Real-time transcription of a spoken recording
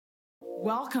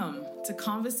Welcome to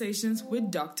Conversations with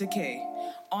Dr. K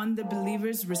on the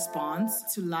believer's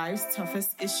response to life's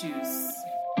toughest issues.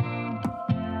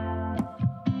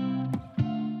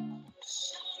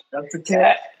 Dr.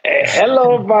 K.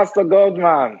 Hello, Pastor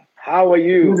Goldman. How are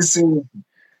you? Good to see you.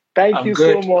 Thank you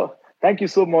so much. Thank you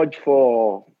so much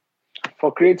for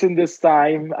creating this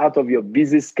time out of your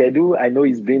busy schedule. I know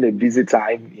it's been a busy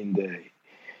time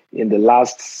in the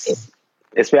last,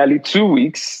 especially 2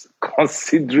 weeks,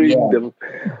 considering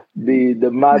the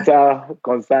matter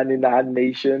concerning our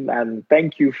nation. And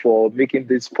thank you for making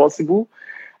this possible.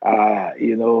 Now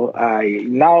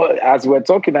as we're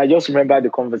talking, I just remember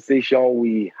the conversation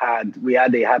we had. We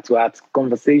had a heart-to-heart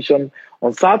conversation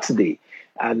on Saturday.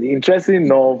 And interesting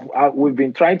enough, we've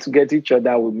been trying to get each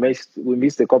other. We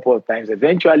missed a couple of times.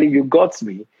 Eventually, you got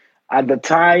me. At the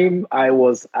time, I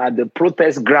was at the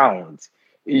protest ground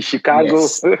in Chicago,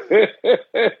 Yes.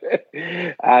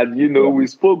 and we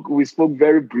spoke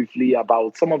very briefly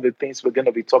about some of the things we're going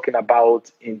to be talking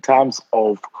about in terms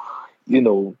of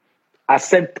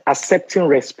accepting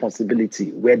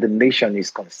responsibility where the nation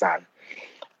is concerned.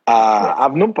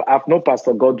 I've known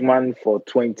Pastor Godman for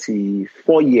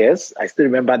 24 years. I still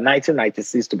remember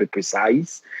 1996 to be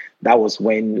precise. That was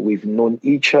when we've known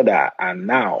each other, and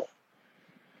now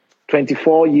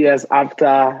 24 years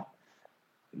after,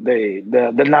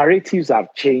 the narratives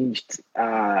have changed.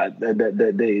 It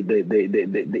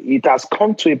has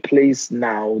come to a place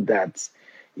now that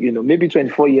maybe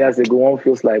 24 years ago, one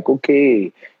feels like,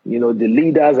 okay, the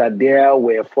leaders are there,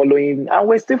 we're following, and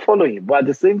we're still following. But at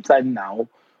the same time now,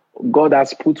 God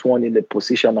has put one in the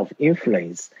position of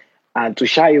influence, and to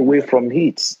shy away from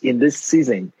it in this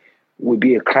season would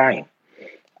be a crime,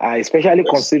 especially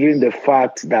considering the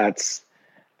fact that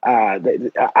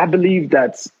I believe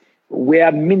that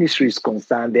where ministry is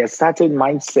concerned, there are certain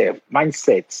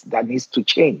mindsets that needs to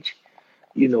change.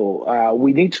 We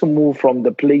need to move from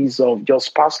the place of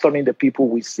just pastoring the people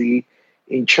we see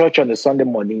in church on a Sunday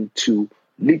morning to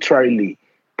literally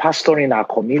pastoring our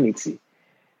community,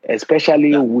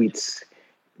 especially with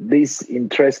this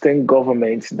interesting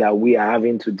government that we are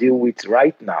having to deal with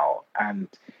right now. And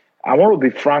I want to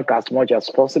be frank as much as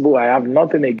possible. I have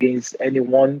nothing against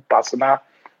anyone personal,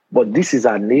 but this is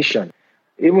our nation.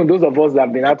 Even those of us that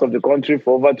have been out of the country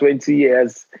for over 20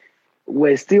 years,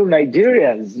 we're still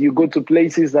Nigerians. You go to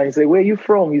places and you say, where are you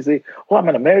from? You say, oh, I'm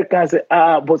an American. I say,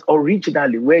 but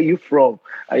originally, where are you from?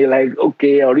 And you're like,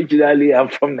 okay, originally I'm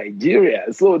from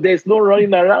Nigeria. So there's no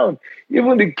running around.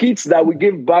 Even the kids that we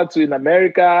gave birth to in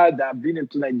America that have been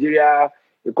into Nigeria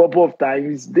a couple of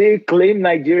times, they claim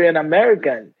Nigerian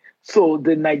American. So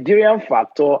the Nigerian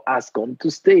factor has come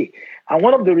to stay. And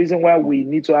one of the reasons why we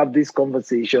need to have this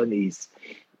conversation is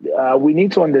we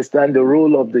need to understand the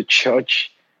role of the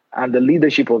church and the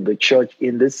leadership of the church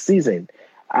in this season.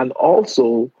 And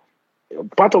also,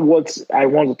 part of what I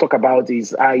want to talk about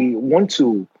is I want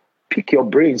to pick your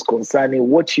brains concerning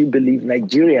what you believe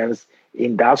Nigerians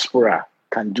in diaspora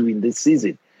can do in this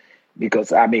season. Because,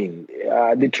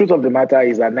 the truth of the matter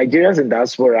is that Nigerians in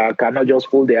diaspora cannot just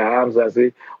fold their arms and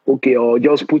say, okay, or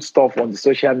just put stuff on the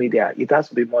social media. It has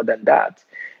to be more than that.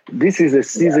 This is a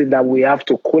season that we have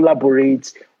to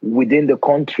collaborate within the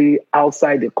country,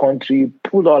 outside the country,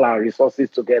 put all our resources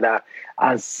together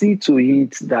and see to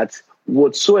it that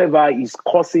whatsoever is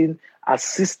causing our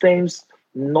systems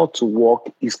not to work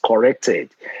is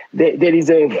corrected. There is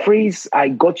a phrase I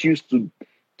got used to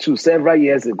several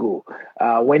years ago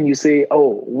when you say,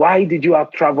 oh, why did you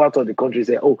have travel out of the country?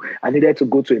 Say, oh, I needed to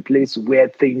go to a place where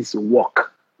things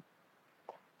work.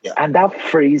 Yeah. And that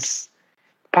phrase,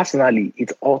 personally,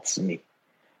 it hurts me.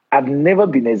 I've never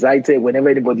been excited whenever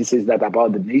anybody says that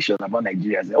about the nation, about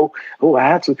Nigeria. I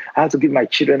say, I had to give my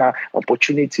children an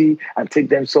opportunity and take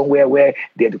them somewhere where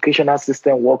the educational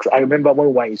system works. I remember when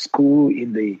we were in school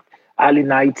in the early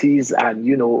 90s,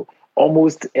 and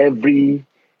almost every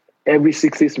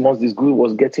 6 months, the school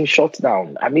was getting shut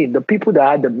down. The people that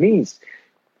had the means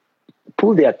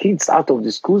pulled their kids out of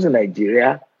the schools in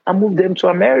Nigeria and move them to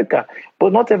America.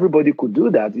 But not everybody could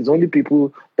do that. It's only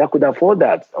people that could afford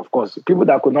that. Of course, people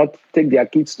that could not take their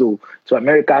kids to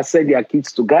America send their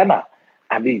kids to Ghana.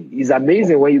 It's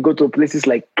amazing when you go to places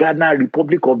like Ghana,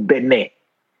 Republic of Benin.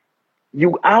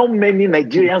 How many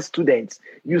Nigerian students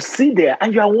you see there,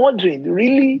 and you are wondering,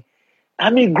 really?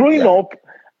 Growing up,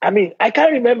 I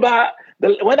can't remember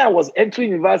when I was entering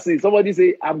university, somebody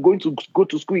say, I'm going to go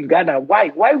to school in Ghana. Why?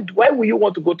 Why would you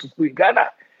want to go to school in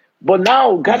Ghana? But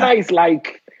now Ghana is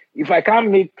like, if I can't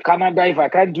make Canada, if I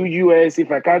can't do US, if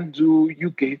I can't do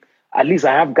UK, at least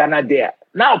I have Ghana there.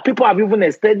 Now people have even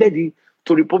extended it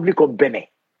to Republic of Benin.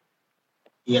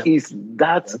 Yeah. Is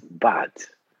that bad?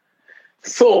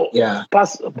 So, Yeah.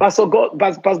 Pastor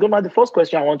Goma, the first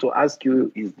question I want to ask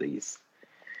you is this.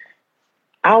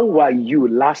 How were you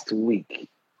last week?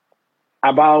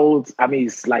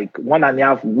 It's like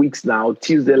 1.5 weeks now,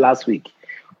 Tuesday last week.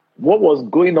 What was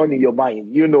going on in your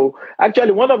mind?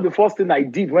 Actually, one of the first things I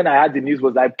did when I had the news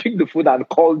was I picked the phone and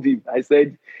called him. I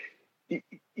said,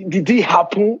 did it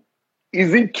happen?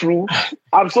 Is it true?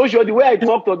 I'm so sure the way I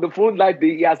talked on the phone like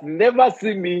he has never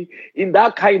seen me in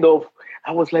that kind of.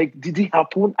 I was like, did it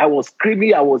happen? I was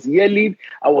screaming, I was yelling,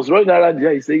 I was running around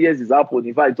there. He said, yes, it's happened.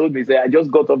 In fact, he told me, I just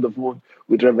got off the phone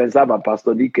with Reverend Sam and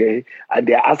Pastor Nike, and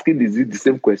they're asking the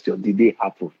same question, did it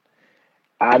happen?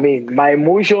 My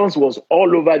emotions was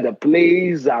all over the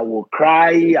place. I will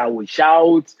cry, I will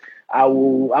shout, I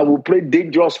will pray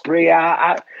dangerous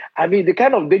prayer. The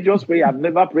kind of dangerous prayer I've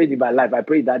never prayed in my life. I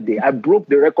prayed that day. I broke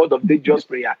the record of dangerous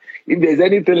prayer. If there's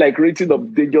anything like rating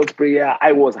of dangerous prayer,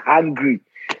 I was hungry.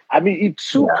 It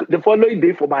took the following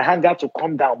day for my hunger to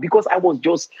come down because I was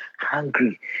just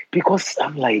hungry. Because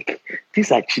I'm like, these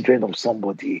are children of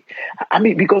somebody.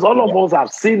 Because all of us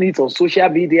have seen it on social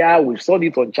media. We've seen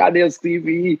it on Channels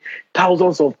TV.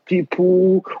 Thousands of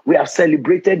people. We have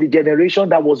celebrated the generation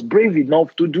that was brave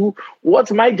enough to do what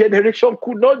my generation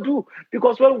could not do.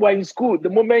 Because when we were in school, the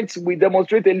moment we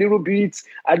demonstrate a little bit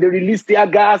and they release their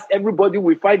gas, everybody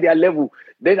will find their level.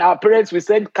 Then our parents will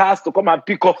send cars to come and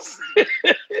pick us.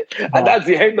 And that's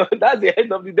the end of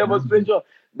the demonstration.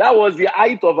 That was the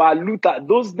height of our Luther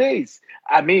those days.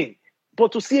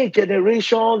 But to see a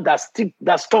generation that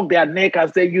stuck their neck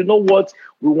and said, you know what,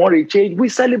 we want to change, we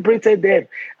celebrated them.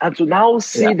 And to now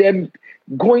see them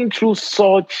going through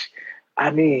such,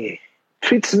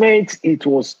 treatment, it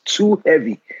was too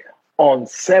heavy on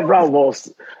several of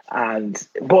us.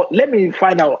 But let me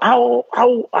find out, how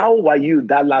were you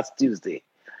that last Tuesday?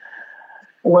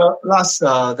 Well,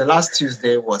 the last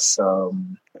Tuesday was,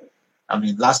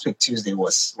 last week Tuesday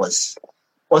was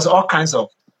all kinds of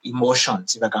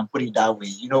emotions, if I can put it that way.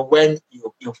 When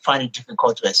you find it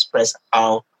difficult to express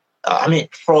how,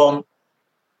 from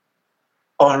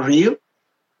unreal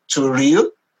to real,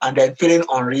 and then feeling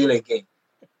unreal again.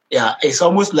 Yeah, it's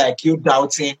almost like you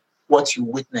doubting what you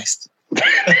witnessed.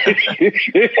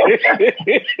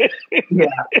 Yeah.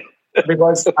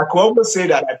 Because I could almost say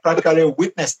that I practically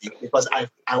witnessed it because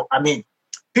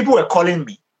people were calling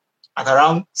me at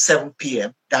around 7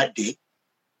 p.m. that day.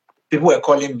 People were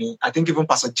calling me. I think even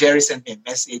Pastor Jerry sent me a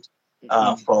message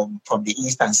from the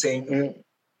East and saying,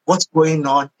 what's going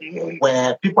on?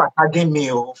 Where people are tagging me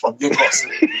from Lagos.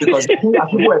 Because people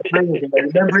were praying, they were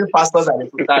remembering pastors and they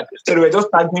could tag. So they were just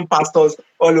tagging pastors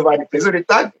all over the place. So they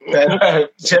tagged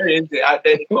Jerry and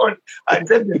then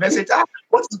sent me a message,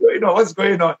 what's going on? What's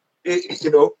going on?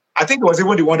 I think it was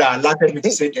even the one that alerted me to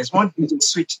say there's one DJ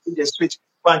switch,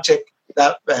 go and check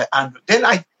that. And then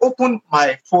I opened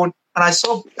my phone and I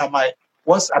saw that my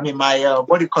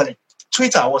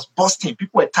Twitter was busting.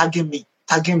 People were tagging me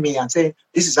and saying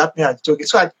this is happening.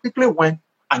 So I quickly went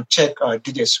and checked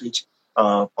DJ Switch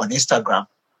on Instagram,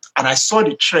 and I saw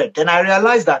the thread. Then I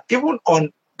realized that even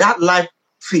on that live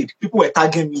feed, people were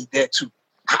tagging me there too.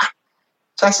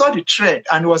 So I saw the thread,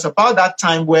 and it was about that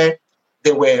time where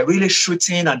they were really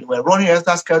shooting and they were running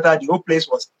helter-skelter. The whole place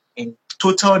was in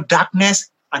total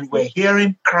darkness, and we were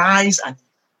hearing cries and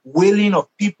wailing of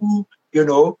people,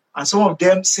 and some of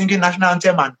them singing national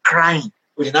anthem and crying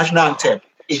with the national anthem.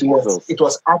 It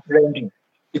was heartrending.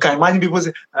 You can imagine people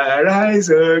saying, "Arise,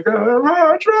 afraid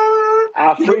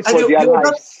for their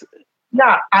lives."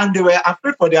 Yeah, and they were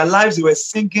afraid for their lives. They were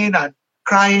singing and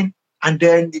crying, and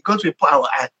then it got to a point.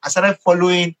 I started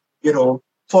following,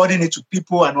 forwarding it to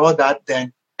people and all that.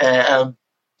 Then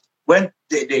when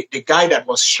the guy that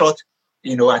was shot,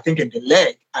 I think in the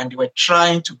leg, and they were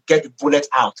trying to get the bullet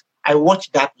out, I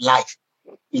watched that live.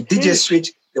 In DJ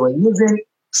Switch, they were using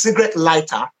cigarette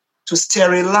lighter to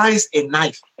sterilize a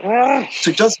knife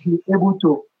to just be able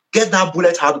to get that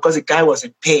bullet out because the guy was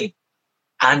in pain.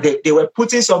 And they were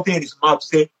putting something in his mouth to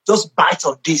say, just bite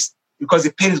on this because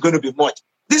the pain is going to be much.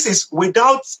 This is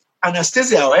without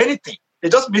anesthesia or anything. They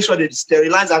just make sure they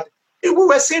sterilize that. We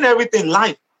were seeing everything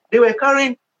live. They were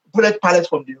carrying bullet pallets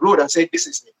from the road and saying, this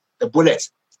is the bullet,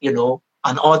 and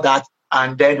all that.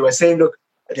 And then they were saying, look,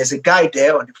 there's a guy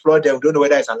there on the floor there. We don't know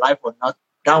whether he's alive or not.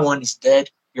 That one is dead,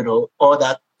 all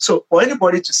that. So for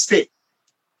anybody to say,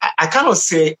 I cannot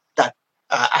say that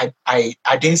I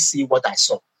didn't see what I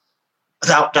saw.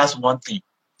 That's one thing.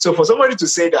 So for somebody to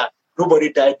say that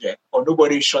nobody died there or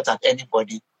nobody shot at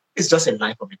anybody, it's just a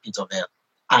lie from the pit of hell.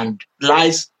 And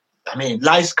lies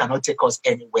cannot take us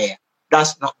anywhere.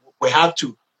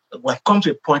 We've come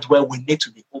to a point where we need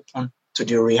to be open to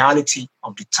the reality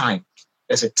of the time.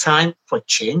 there's a time for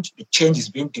change. The change is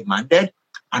being demanded,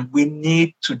 and we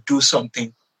need to do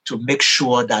something to make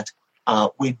sure that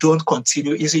we don't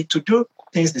continue easy to do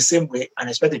things the same way and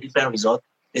expect a different result.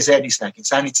 They said it's like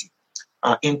insanity.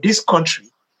 In this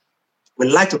country, we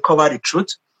like to cover the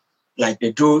truth like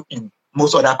they do in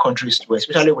most other countries too,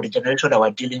 especially with the generation that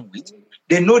we're dealing with.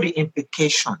 They know the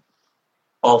implication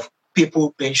of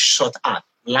people being shot at,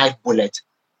 live bullet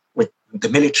with the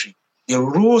military. The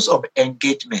rules of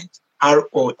engagement,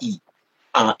 ROE,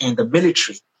 in the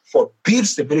military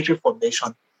forbids the military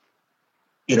formation,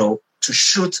 to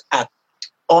shoot at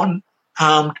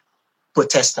unarmed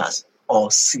protesters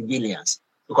or civilians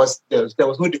because there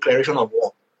was no declaration of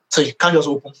war. So you can't just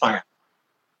open fire.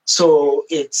 So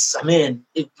if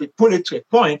we pull it to a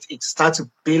point, it starts to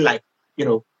be like,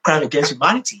 crime against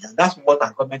humanity. And that's what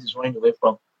our government is running away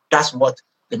from. That's what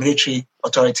the military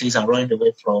authorities are running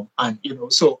away from. And,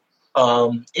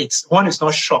 one is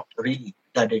not shocked really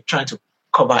that they're trying to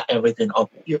cover everything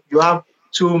up. You have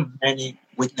too many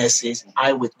witnesses,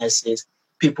 eyewitnesses,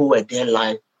 people who were there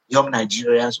live, young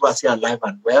Nigerians who are still alive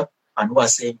and well, and who are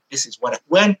saying, this is what,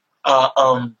 when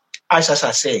Aisha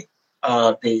Sase,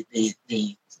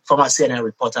 the former CNN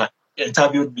reporter,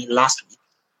 interviewed me last week.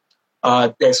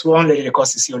 There's one lady called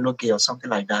Ceci Ologe or something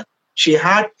like that. She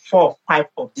had 4 or 5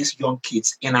 of these young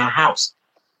kids in her house.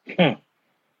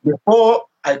 Before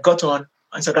I got on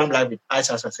Instagram Live with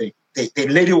Aisha Sase, the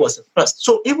lady was the first.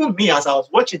 So even me, as I was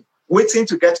watching, waiting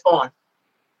to get on,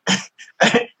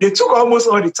 they took almost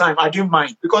all the time. I didn't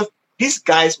mind because these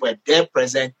guys were there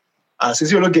present.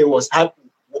 Ceci Ologe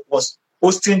was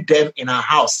hosting them in her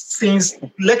house since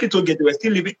Lekki Tollgate. They were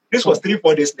still living. This was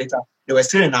 3-4 days later. They were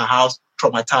still in her house,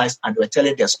 traumatized, and they were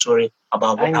telling their story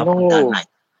about what happened that night.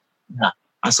 Yeah.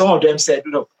 And some of them said,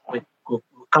 we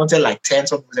counted like 10,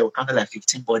 some people said we counted like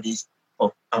 15 bodies,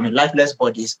 lifeless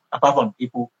bodies, apart from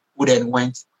people who then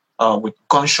went with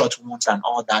gunshot wounds and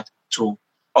all that to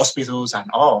hospitals and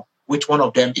all, which one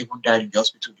of them even died in the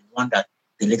hospital, the one that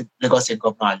the Lagos State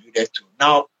governor alluded to.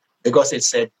 Now, Lagos State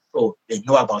said, they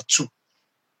know about 2,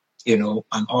 and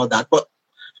all that. But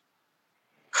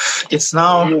it's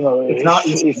now,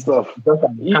 it's tough.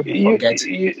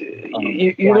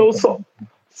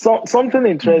 Something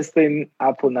interesting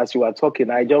happened as you were talking.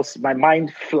 My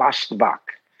mind flashed back.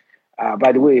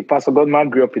 By the way, Pastor Godman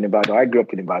grew up in Ibadan. I grew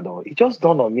up in Ibadan. It just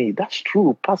dawned on me. That's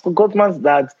true. Pastor Godman's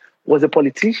dad was a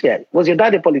politician. Was your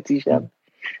dad a politician?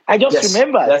 I just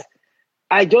remembered. Yes.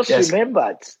 I just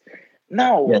remembered.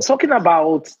 Now, talking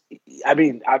about,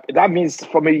 that means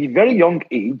from a very young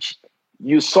age,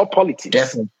 you saw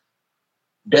politics.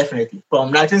 Definitely.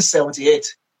 From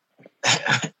 1978,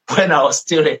 when I was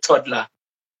still a toddler,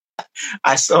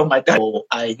 I saw my dad.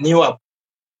 I knew about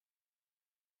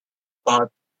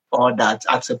all that.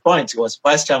 At the point, he was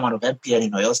vice chairman of MPN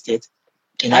in Oyo State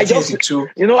in 1982.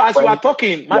 As we were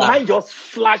talking, my mind just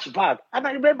flashed back. And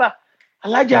I remember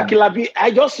Alhaji Akilabi.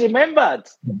 I just remembered.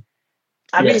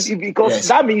 Because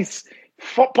that means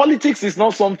politics is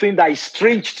not something that is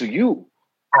strange to you.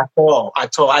 At all. I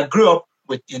grew up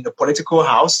in the political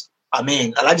house.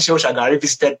 Alhaji Shehu Shagari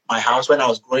visited my house when I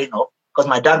was growing up because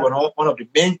my dad was one of the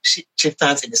main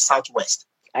chieftains in the Southwest.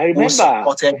 I remember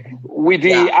with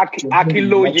the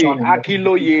Akiloye,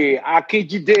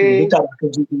 Akejide.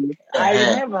 I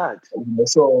remember.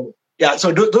 So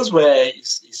those were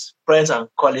his friends and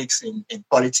colleagues in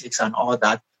politics and all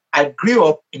that. I grew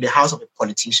up in the house of a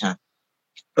politician.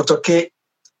 Dr. K,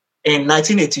 in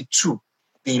 1982,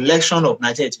 the election of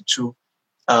 1982,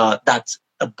 that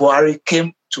Buhari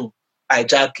came to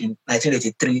hijack in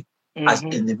 1983 as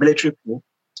in the military coup.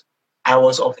 I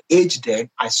was of age then.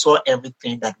 I saw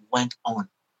everything that went on.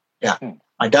 Yeah.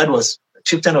 My dad was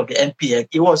chieftain of the NPN.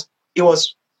 It was,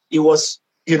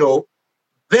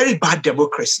 very bad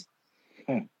democracy.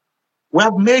 We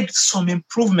have made some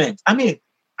improvement.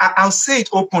 I'll say it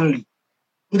openly.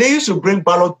 They used to bring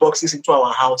ballot boxes into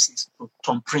our houses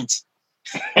to print.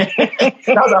 That's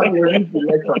how we read the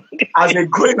election. As a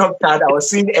growing up child, I was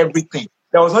seeing everything.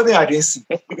 There was nothing I didn't see.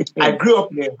 I grew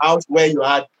up in a house where you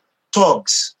had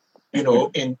thugs, in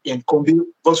Kombi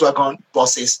Volkswagen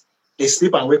buses. They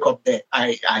sleep and wake up there.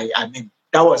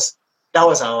 That was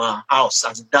our house.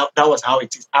 That was how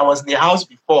it is. I was in the house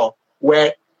before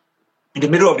where in the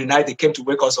middle of the night, they came to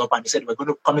wake us up and they said, we're going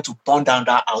to come to burn down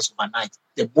that house overnight.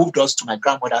 They moved us to my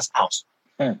grandmother's house.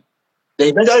 They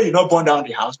eventually did not burn down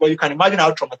the house, but you can imagine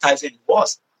how traumatizing it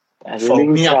was for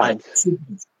me and my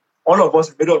siblings. All of us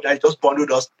in the middle of the night just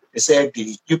bundled us. They said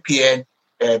the UPN,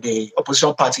 the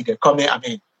opposition party, they're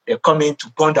coming to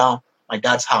burn down my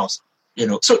dad's house.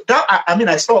 So that,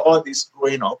 I saw all this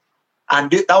growing up. And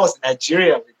that was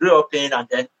Nigeria we grew up in, and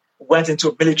then went into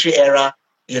a military era.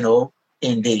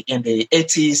 in the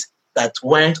 80s that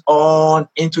went on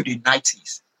into the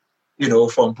 90s,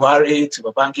 from Buhari to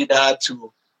Babangida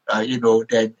to,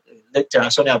 then later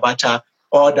Sani Abacha,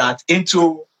 all that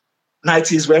into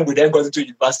 90s when we then got into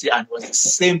university and it was the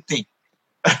same thing.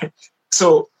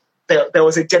 So there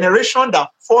was a generation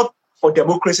that fought for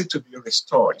democracy to be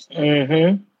restored.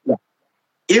 Mm-hmm. Yeah.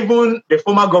 Even the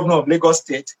former governor of Lagos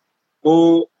State,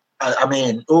 who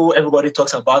everybody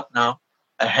talks about now,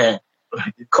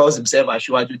 he calls himself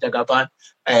Asiwaju Jagaban.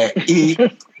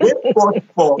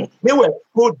 They were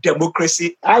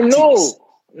pro-democracy. I know.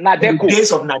 Nadeco. In the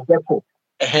days of Nadeco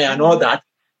and all that.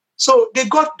 So they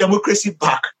got democracy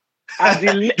back. And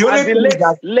the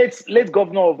late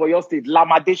governor of Oyo State, Lam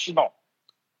Adesina.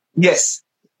 Yes.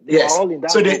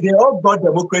 So they all got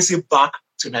democracy back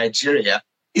to Nigeria.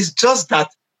 It's just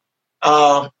that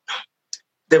the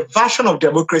version of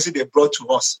democracy they brought to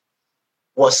us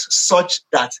was such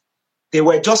that they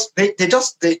just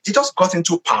got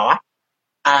into power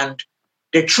and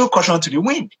they threw caution to the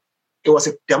wind. It was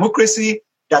a democracy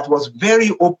that was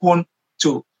very open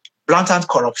to blatant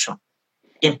corruption,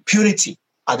 impunity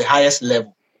at the highest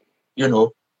level.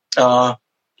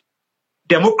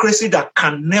 Democracy that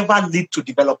can never lead to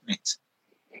development.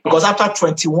 Because after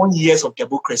 21 years of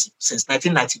democracy, since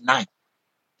 1999,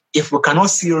 if we cannot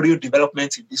see real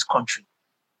development in this country,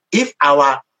 if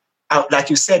like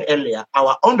you said earlier,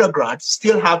 our undergrads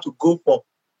still have to go for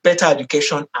better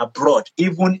education abroad,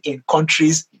 even in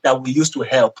countries that we used to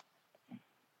help,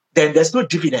 then there's no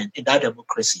dividend in that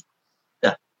democracy.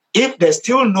 Yeah. If there's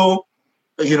still no,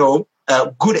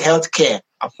 good healthcare,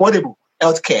 affordable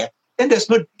healthcare, then there's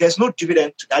no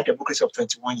dividend to that democracy of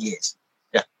 21 years.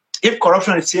 Yeah. If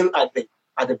corruption is still at the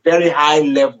very high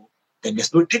level, then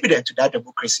there's no dividend to that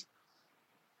democracy.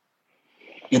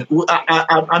 I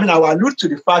will allude to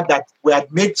the fact that we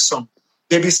had made some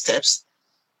baby steps.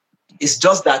 It's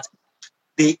just that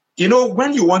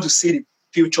when you want to see the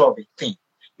future of a thing,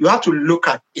 you have to look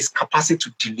at its capacity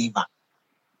to deliver.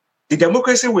 The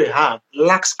democracy we have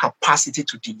lacks capacity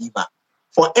to deliver.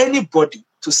 For anybody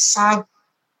to serve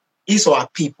his or her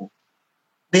people,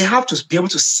 they have to be able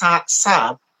to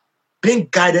serve being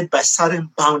guided by certain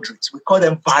boundaries. We call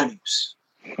them values.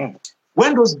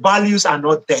 When those values are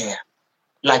not there,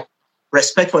 like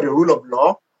respect for the rule of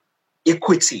law,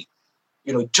 equity,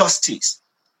 justice,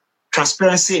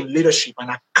 transparency in leadership, and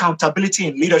accountability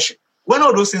in leadership, when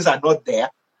all those things are not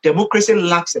there, democracy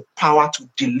lacks the power to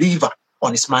deliver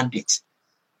on its mandate.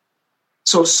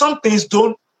 So some things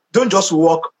don't just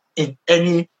work in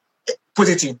under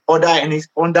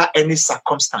any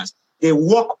circumstance. They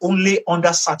work only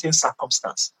under certain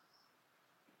circumstances.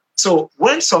 So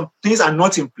when some things are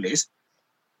not in place,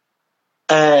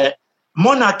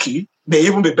 monarchy may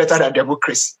even be better than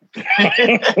democracy.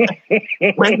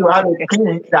 When you have a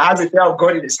king that has the fear of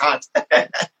God in his heart.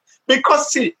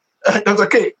 Because see, Dr.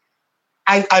 K,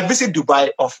 I visit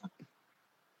Dubai often.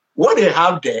 What they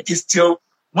have there is still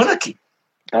monarchy.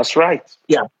 That's right.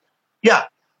 Yeah.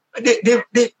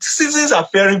 The citizens are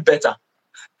faring better.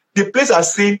 The place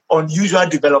has seen unusual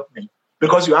development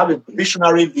because you have a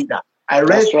visionary leader. I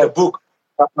read the book,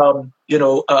 I've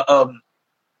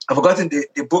forgotten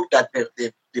the book that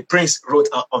the prince wrote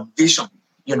on vision,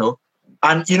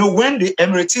 and when the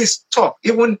Emiratis talk,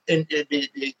 even in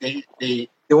the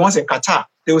ones in Qatar,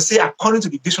 they will say, according to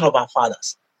the vision of our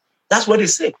fathers. That's what they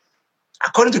say.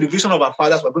 According to the vision of our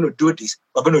fathers, we're going to do this,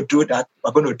 we're going to do that,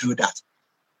 we're going to do that.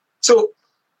 So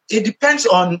it depends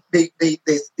on the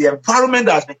environment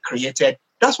that has been created.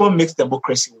 That's what makes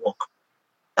democracy work.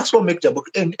 That's what makes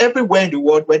democracy, and everywhere in the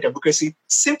world where democracy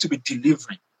seems to be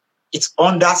delivering, it's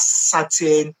under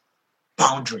certain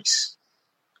boundaries.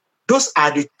 Those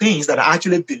are the things that I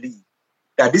actually believe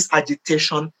that this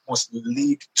agitation must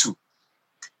lead to.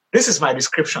 This is my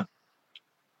description.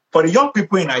 For the young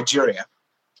people in Nigeria,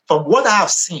 from what I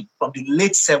have seen from the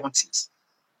late 70s,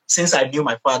 since I knew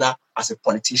my father as a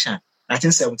politician,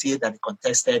 1978 that he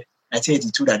contested,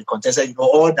 1982 that he contested,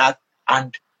 all that.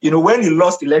 And, when he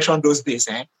lost election those days,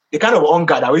 the kind of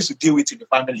hunger that we used to deal with in the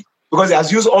family, because he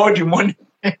has used all the money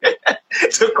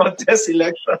to contest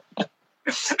election.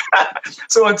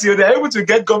 So until they're able to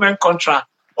get government contract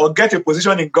or get a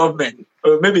position in government,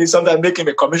 or maybe sometimes make him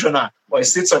a commissioner or he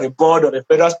sits on the board of the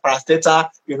federal parastatal,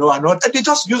 and all, they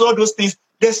just use all those things.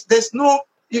 There's no,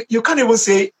 you can't even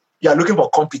say you're looking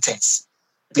for competence.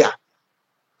 Yeah.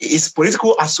 It's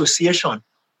political association.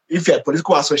 If you're a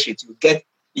political associate, you get,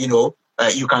 you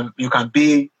can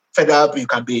be federal, you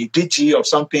can be DG or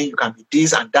something, you can be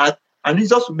this and that, and it's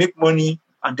just to make money,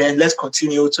 and then let's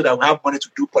continue so that we have money to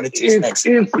do politics next.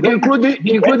 Including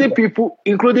people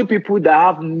that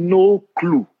have no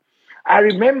clue I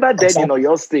remember then Exactly. in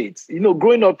Oyo State,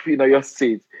 growing up in Oyo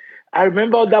State, I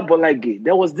remember that Bolage.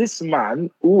 There was this man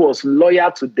who was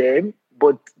loyal to them,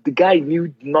 but the guy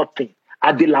knew nothing.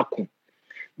 Adelakun.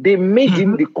 They made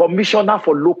him the commissioner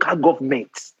for local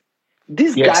government.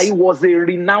 This Yes. guy was a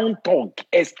renowned thug,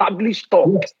 established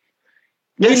thug,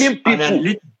 Yes. killing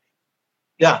people.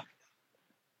 Yeah.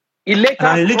 He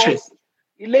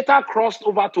later crossed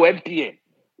over to MPN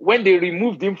when they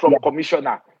removed him from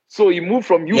commissioner. So he moved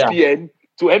from UPN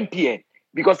to MPN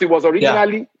because he was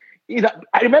originally.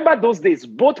 I remember those days.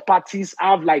 Both parties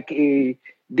have they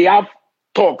have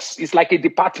talks. It's like a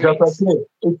department.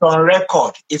 It's on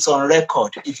record. It's on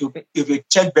record. If you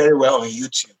check very well on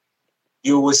YouTube,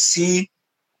 you will see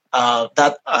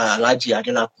that Alhaji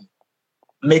Adelakun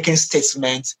making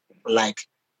statements like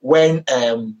when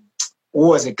who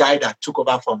was the guy that took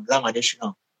over from Lam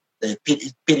Adesina, the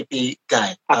PDP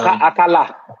guy.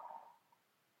 Akala.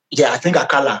 Yeah, I think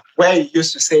Akala, where he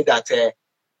used to say that the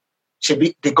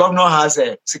governor has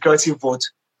a security vote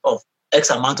of X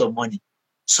amount of money.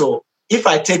 So if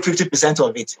I take 50%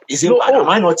 of it, is it bad? Am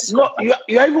I not? No,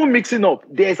 you're even mixing up.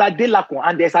 There's Adelakun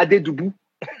and there's Adedubu.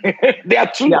 They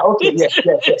are two. Yeah, okay, yes.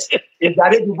 It's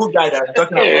Adedubu guy that I'm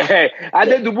talking about.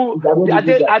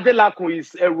 Adelakun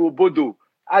is Erobodo.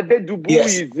 Adedubu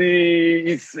is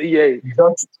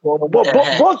But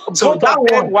both of them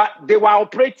they were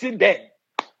operating then.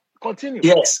 Continue.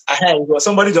 Yes,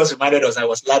 somebody just reminded us I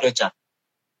was Ladoja,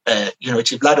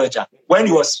 Chief Ladoja. When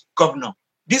he was governor,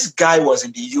 this guy was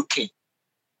in the UK.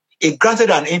 He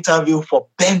granted an interview for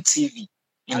Ben TV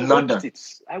in London.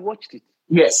 I watched it.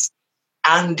 Yes.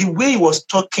 And the way he was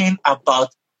talking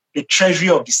about the treasury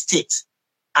of the state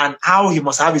and how he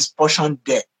must have his portion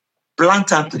there,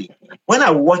 blatantly. When I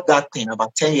watched that thing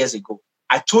about 10 years ago,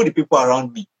 I told the people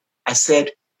around me, I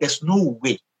said, there's no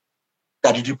way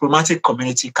that the diplomatic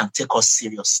community can take us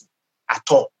seriously at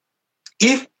all.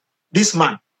 If this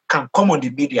man can come on the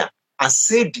media and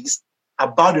say this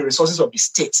about the resources of the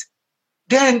state,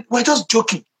 then we're just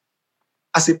joking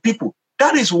as a people.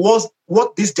 That is what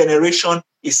this generation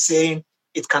is saying.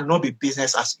 It cannot be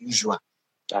business as usual.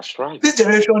 That's right. This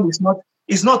generation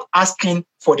is not asking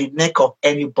for the neck of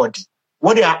anybody.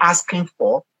 What they are asking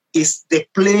for is the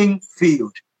playing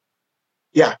field.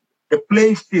 Yeah, the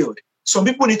playing field. Some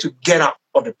people need to get out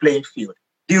of the playing field.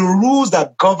 The rules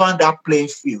that govern that playing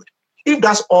field, if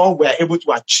that's all we're able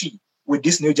to achieve with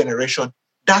this new generation,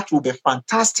 that will be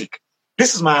fantastic.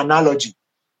 This is my analogy.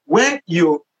 When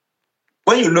you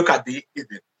look at the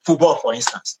football, for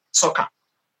instance, soccer,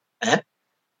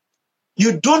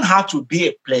 you don't have to be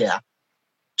a player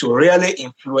to really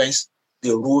influence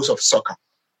the rules of soccer.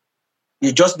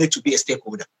 You just need to be a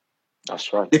stakeholder.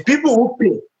 That's right. The people who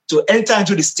pay to enter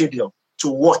into the stadium to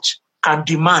watch can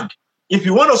demand, if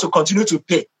you want us to continue to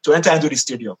pay to enter into the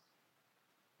stadium,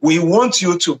 we want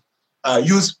you to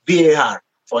use VAR,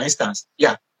 for instance,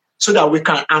 so that we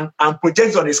can, and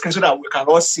project on the screen so that we can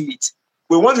all see it.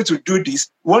 We want you to do this.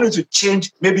 We want you to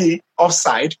change maybe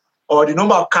offside or the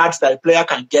number of cards that a player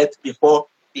can get before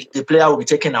the player will be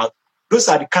taken out. Those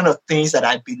are the kind of things that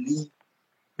I believe.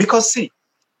 Because see,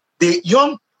 the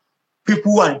young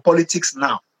people who are in politics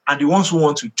now and the ones who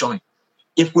want to join,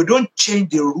 if we don't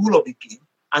change the rule of the game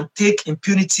and take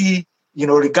impunity,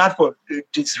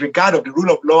 disregard of the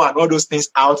rule of law and all those things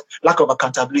out, lack of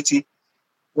accountability,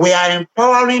 we are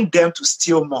empowering them to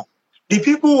steal more. The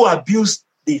people who abuse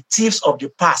the thieves of the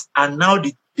past are now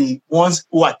the ones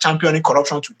who are championing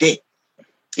corruption today.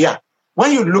 Yeah.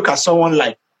 When you look at someone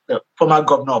like the former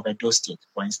governor of Edo State,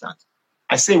 for instance,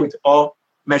 I say with all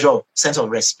measure of sense of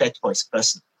respect for his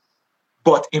person,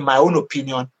 but in my own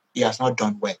opinion, he has not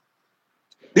done well.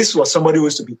 This was somebody who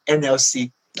used to be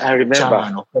NLC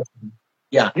chairman or president.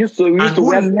 Yeah. Used to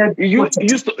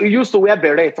wear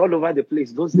beret all over the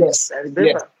place. Those days. I remember.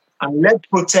 Yes. And led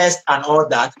protest and all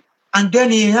that. And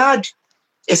then he had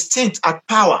a stint at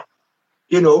power,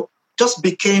 just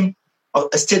became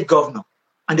a state governor.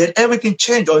 And then everything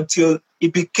changed until he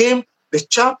became the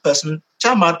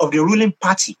chairman of the ruling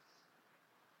party.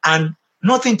 And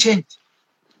nothing changed.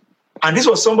 And this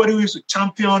was somebody who used to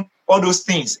champion all those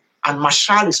things and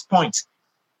marshal his point.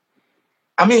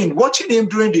 I mean, watching him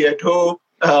during the Edo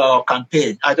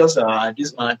campaign, I just,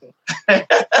 this man,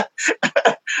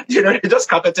 he just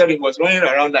carpeted him, was running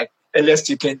around like LS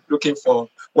chicken looking for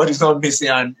what is not missing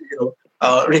and,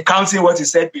 recounting what he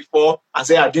said before and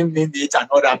say, I didn't mean it and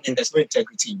all that. I mean, there's no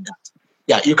integrity in that.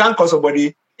 Yeah, you can't call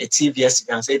somebody a thief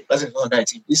yesterday and say, the person is not a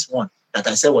thief. This one that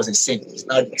I said was a saint. It's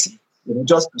not a thief.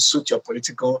 Just to suit your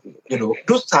political,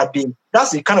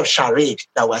 that's the kind of charade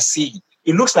that we're seeing.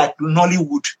 It looks like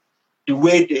Nollywood, the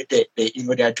way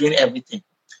they are doing everything.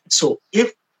 So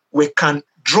if we can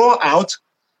draw out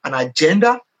an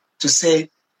agenda to say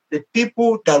the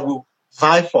people that will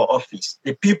vie for office,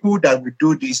 the people that will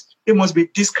do this, it must be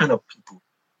this kind of people.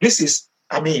 This is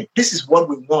what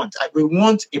we want. We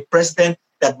want a president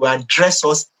that will address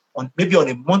us on maybe on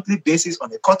a monthly basis,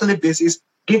 on a quarterly basis,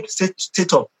 give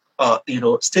state of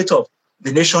the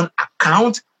nation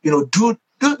account.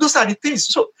 Those are the things.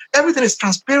 So everything is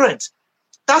transparent.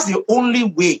 That's the only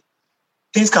way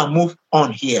things can move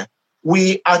on here.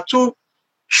 We are too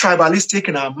tribalistic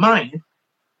in our mind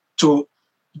so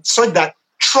that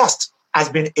trust has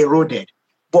been eroded.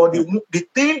 But the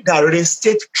thing that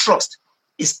reinstates trust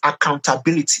is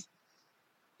accountability.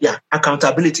 Yeah,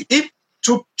 accountability. If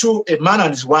a man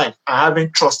and his wife are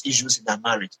having trust issues in their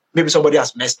marriage, maybe somebody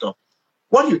has messed up,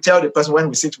 what you tell the person when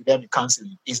we sit with them in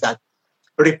counseling is that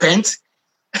repent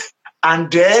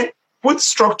and then put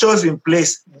structures in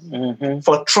place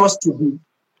for trust to be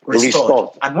restored.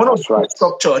 And one of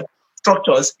the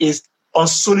structures is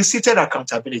unsolicited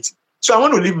accountability. So I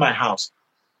want to leave my house.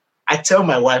 I tell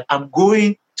my wife, I'm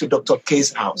going to Dr.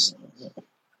 K's house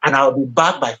and I'll be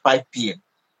back by 5 p.m.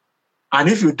 And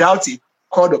if you doubt it,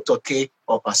 call Dr. K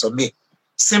or Pastor May.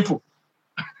 Simple.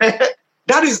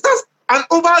 That's and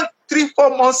over 3,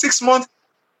 4 months, 6 months,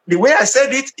 the way I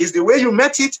said it is the way you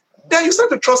met it, then you start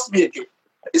to trust me again.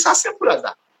 It's as simple as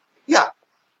that. Yeah.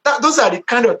 Those are the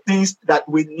kind of things that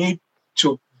we need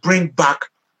to bring back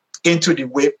into the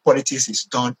way politics is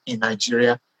done in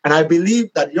Nigeria. And I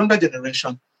believe that the younger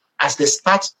generation, as they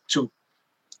start to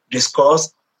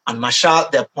discuss and marshal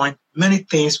their point, many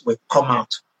things will come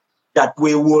out that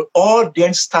we will all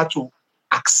then start to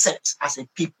accept as a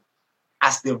people,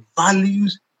 as the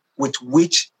values with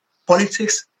which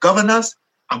politics, governance,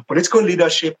 and political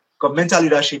leadership, governmental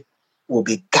leadership will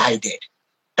be guided.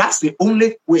 That's the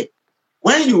only way.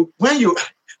 When you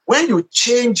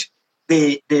change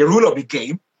the rule of the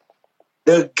game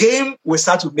will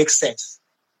start to make sense.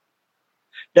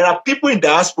 There are people in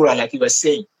diaspora, like you were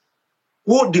saying,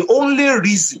 who the only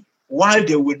reason why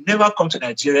they will never come to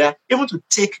Nigeria, even to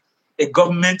take a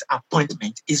government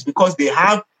appointment, is because they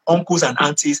have uncles and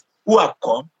aunties who have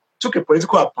come, took a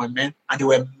political appointment, and they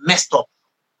were messed up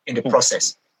in the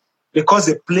process. Because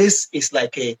the place is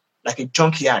like a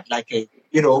junkyard, like a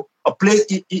place.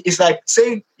 It's like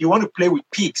saying you want to play with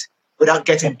pigs without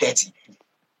getting dirty.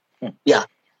 Yeah,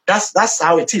 that's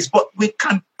how it is. But we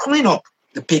can clean up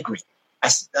the piggery,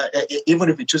 even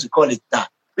if we choose to call it that.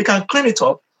 We can clean it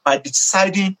up by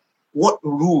deciding what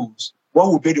will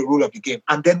be the rule of the game,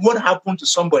 and then what happens to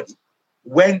somebody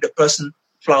when the person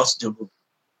flouts the rule.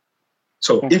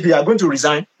 So if you are going to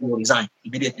resign, you will resign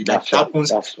immediately. That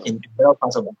happens in the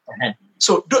parts of the hand.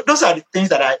 So those are the things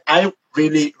that I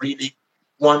really, really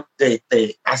want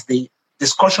as the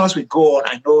discussions will go on.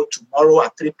 I know tomorrow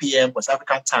at 3 p.m. West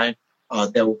African time,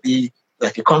 there will be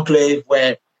like a conclave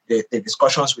where the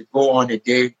discussions will go on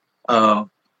again.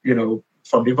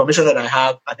 From the information that I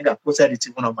have, I think I posted it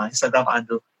in one of my Instagram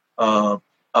handle. Mr.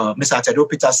 Atedo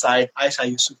Peter's side, Aisha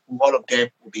Yusuf, all of them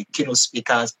will be keynote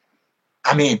speakers.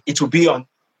 I mean, it will be on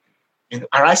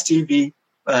Arise TV,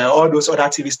 all those other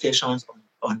TV stations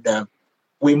on the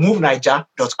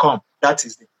WeMoveNiger.com.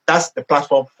 That's the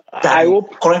platform that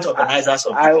current organizers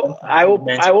of. I hope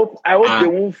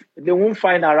they won't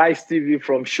find Arise TV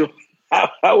from show. I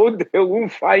hope they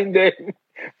won't find them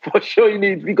for showing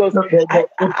it, because it's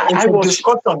a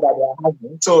discussion that they are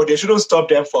having, so they shouldn't stop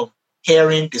them from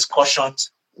hearing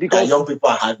discussions that young people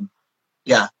are having.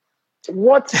 Yeah.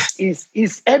 What is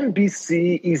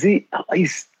NBC?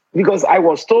 Is because I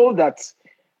was told that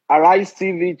Arise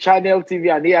TV, Channel TV,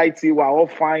 and AIT were all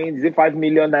fined. Is it 5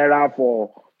 million naira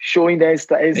for showing the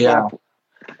stuff? Yeah.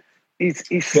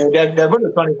 They're going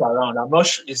to turn it around. I'm not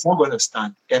sure it's not going to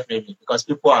stand, definitely, because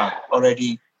people are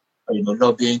already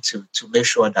lobbying to make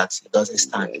sure that it doesn't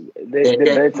stand.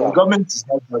 The government is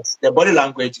not, but the body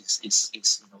language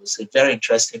is a very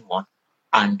interesting one,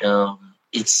 and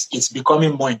it's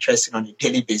becoming more interesting on a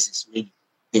daily basis. Really,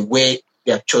 the way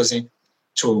they are choosing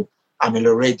to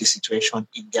ameliorate the situation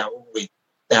in their own way.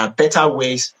 There are better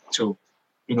ways to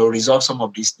resolve some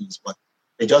of these things, but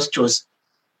they just chose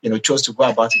to go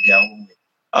about it their own way.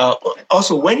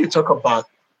 Also, when you talk about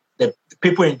the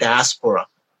people in diaspora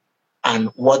and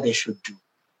what they should do,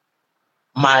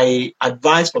 my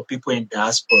advice for people in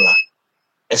diaspora,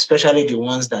 especially the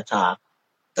ones that are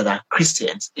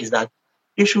Christians, is that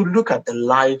they should look at the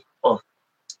life of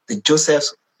the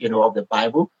Josephs, of the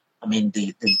Bible. I mean,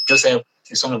 the Joseph,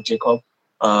 the son of Jacob.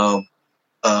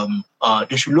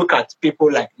 They should look at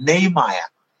people like Nehemiah.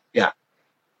 Yeah,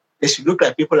 they should look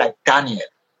at people like Daniel.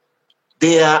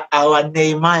 They are our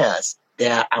Nehemiahs. They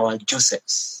are our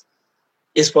Josephs.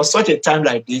 it's for such a time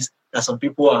like this that some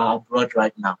people are abroad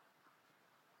right now.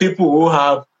 People who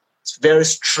have very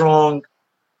strong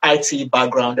IT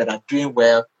background that are doing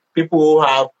well, people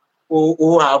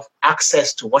who have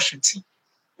access to Washington,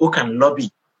 who can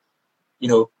lobby,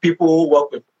 people who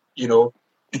work with,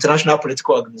 international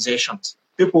political organizations,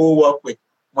 people who work with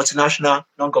multinational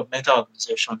non-governmental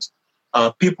organizations,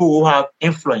 people who have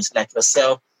influence like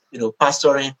yourself,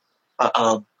 pastoring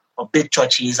big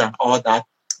churches and all that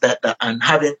and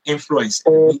having influence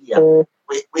in the media.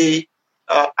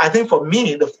 I think for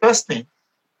me, the first thing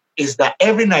is that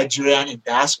every Nigerian in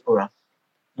diaspora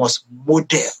must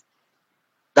model.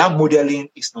 That modeling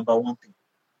is number one thing.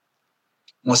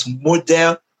 Must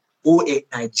model who a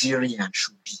Nigerian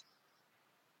should be.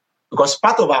 Because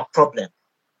part of our problem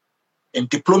in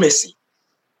diplomacy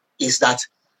is that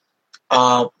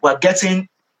we're getting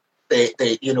the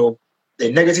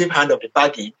negative hand of the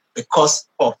bargain because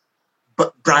of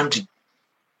branding.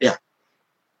 Yeah.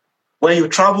 When you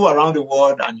travel around the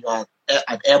world and you are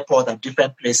at airport and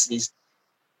different places,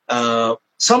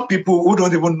 some people who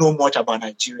don't even know much about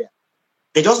Nigeria,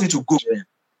 they just need to go there.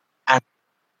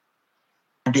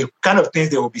 And the kind of things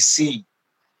they will be seeing,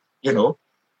 will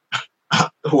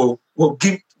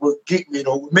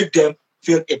make them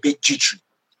feel a bit jittery.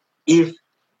 If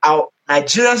our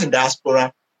Nigerians in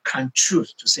diaspora can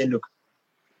choose to say, look,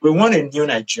 we want a new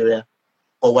Nigeria,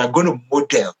 but we're going to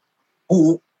model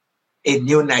who a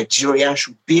new Nigerian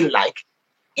should be like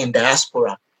in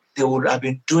diaspora, they would have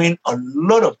been doing a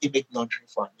lot of image laundering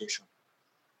for our nation.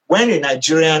 When a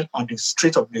Nigerian on the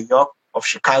street of New York, of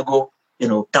Chicago,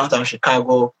 downtown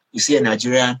Chicago, you see a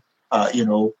Nigerian,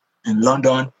 in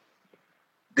London,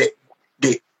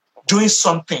 they doing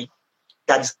something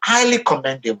that is highly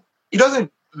commendable. It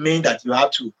doesn't mean that you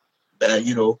have to,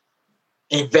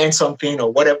 invent something or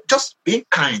whatever. Just being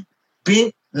kind,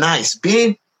 being nice,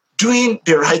 doing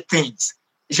the right things.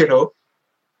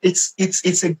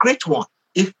 It's a great one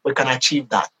if we can achieve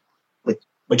that with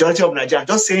majority of Nigerians.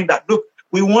 Just saying that, look,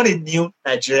 we want a new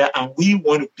Nigeria and we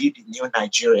want to be the new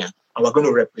Nigerian and we're going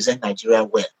to represent Nigeria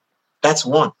well. That's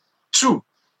one. Two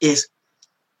is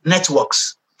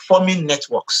networks, forming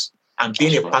networks and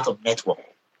being a part of network.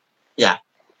 Yeah.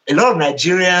 A lot of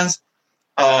Nigerians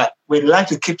we like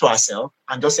to keep to ourselves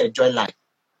and just enjoy life.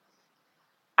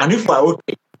 And if we're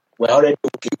okay, we're already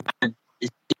okay. And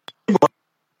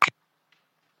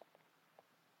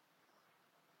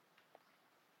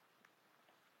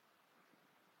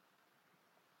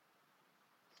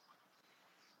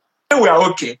we are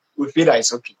okay, we feel that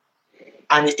it's okay.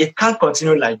 And it can't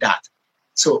continue like that.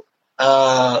 So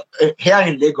here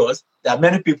in Lagos, there are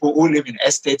many people who live in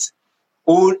estates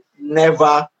who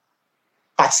never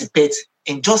participate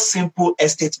in just simple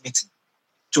estate meeting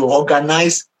to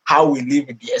organize how we live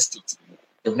in the estate.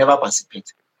 They've never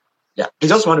participated. Yeah, they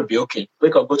just want to be okay.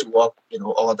 Wake up, go to work,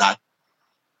 all that.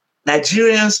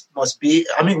 Nigerians must be,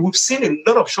 we've seen a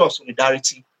lot of show of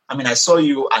solidarity. I saw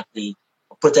you at the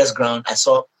protest ground. I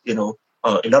saw, a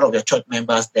lot of your church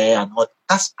members there and all.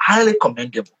 That's highly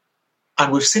commendable.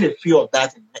 And we've seen a few of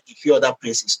that in a few other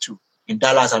places too. In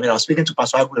Dallas, I was speaking to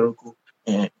Pastor Aguileruku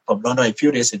from London a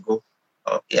few days ago.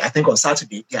 I think on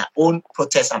Saturday, their own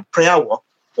protest and prayer walk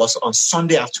was on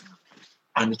Sunday afternoon.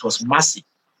 And it was massive.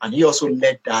 And he also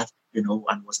led that,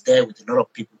 and was there with a lot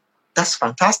of people. That's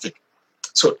fantastic.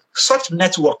 So such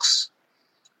networks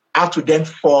have to then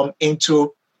form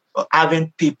into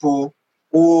having people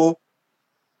who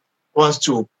wants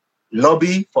to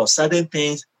lobby for certain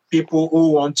things, people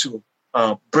who want to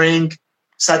bring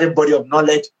certain body of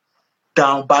knowledge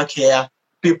down back here,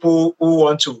 people who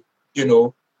want to,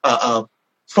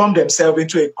 form themselves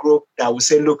into a group that will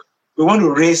say, look, we want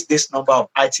to raise this number of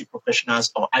IT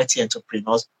professionals or IT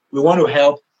entrepreneurs. We want to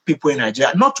help people in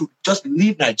Nigeria, not to just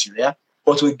leave Nigeria,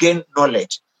 but to gain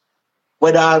knowledge,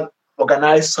 whether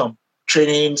organize some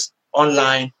trainings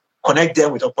online, connect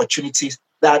them with opportunities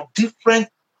that are different.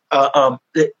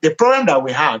 The problem that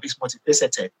we have is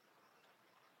multifaceted.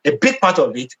 A big part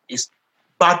of it is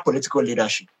bad political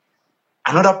leadership.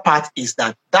 Another part is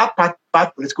that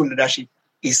bad political leadership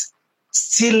is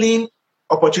stealing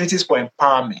opportunities for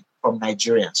empowerment from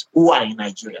Nigerians who are in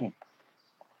Nigeria.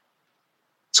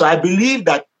 So I believe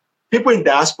that people in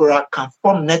diaspora can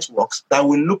form networks that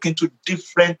will look into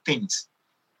different things,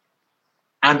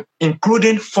 and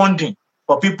including funding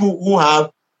for people who have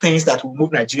things that will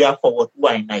move Nigeria forward who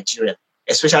are in Nigeria,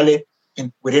 especially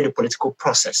within the political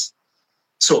process.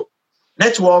 So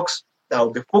networks that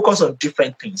will be focused on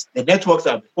different things. The networks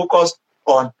that will be focused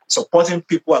on supporting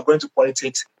people who are going to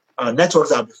politics. Networks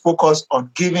that will be focused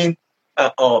on giving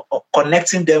or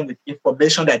connecting them with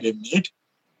information that they need.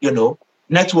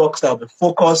 Networks that will be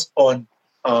focused on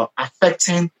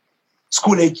affecting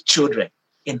school-age children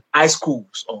in high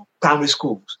schools or primary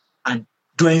schools and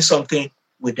doing something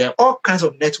with them, all kinds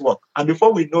of network. And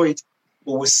before we know it,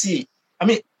 we will see. I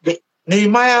mean,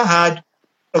 Nehemiah had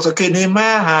a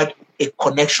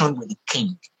connection with the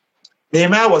king.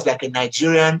 Nehemiah was like a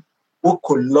Nigerian who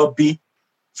could lobby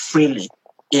freely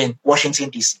in Washington,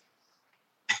 D.C.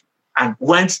 and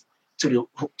went to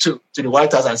the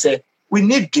White House and said, we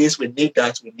need this, we need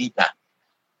that, we need that.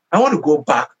 I want to go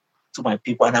back to my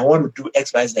people and I want to do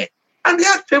X, Y, Z. And they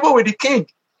had favor with the king.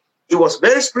 He was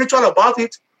very spiritual about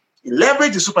it. He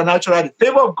leveraged the supernatural, the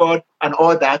favor of God and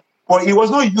all that, but he was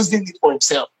not using it for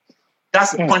himself.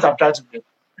 That's the point I'm trying to make.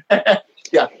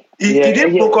 He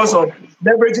didn't focus on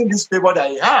leveraging this favor that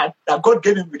he had, that God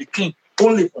gave him with the king,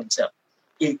 only for himself.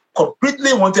 He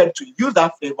completely wanted to use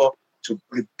that favor to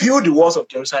rebuild the walls of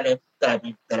Jerusalem that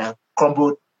have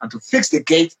crumbled and to fix the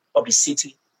gate of the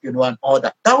city, and all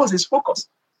that. That was his focus.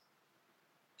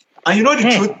 And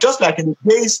the truth, just like in the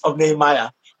days of Nehemiah,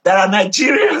 there are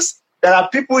Nigerians, there are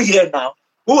people here now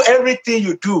who everything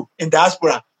you do in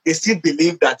diaspora, they still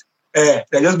believe that they're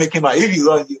just making money. If you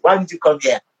run, why didn't you come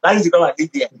here? Why didn't you come and live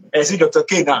here? And see Dr.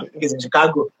 K now, he's in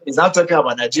Chicago. He's now talking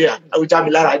about Nigeria. Can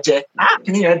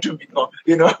you hear to me?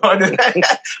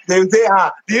 They say,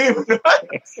 do you even know?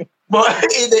 But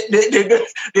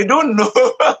they don't know.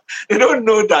 They don't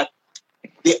know that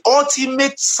the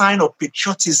ultimate sign of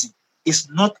patriotism is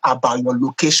not about your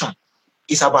location.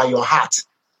 It's about your heart.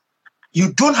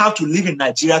 You don't have to live in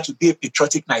Nigeria to be a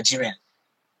patriotic Nigerian.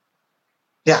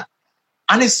 Yeah.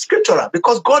 And it's scriptural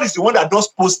because God is the one that does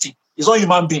posting. It's not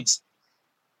human beings.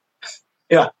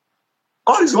 Yeah.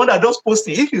 God is the one that does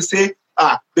posting. If you say,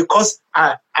 because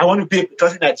I want to be a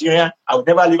patriotic Nigerian, I will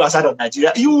never live outside of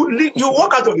Nigeria, you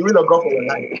walk out of the will of God for your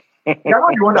life. You're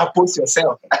not the one that posts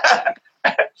yourself.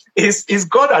 It's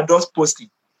God that does posting.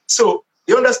 So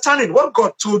the understanding, what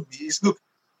God told me is, look,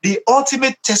 the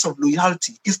ultimate test of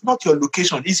loyalty is not your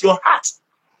location, it's your heart.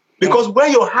 Because where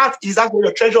your heart is, that's where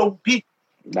your treasure will be.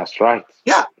 That's right.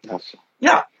 Yeah.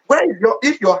 Yeah.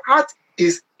 If your heart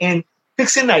is in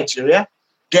fixing Nigeria,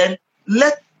 then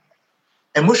let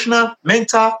emotional,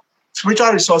 mental,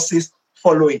 spiritual resources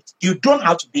follow it. You don't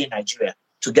have to be in Nigeria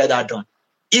to get that done.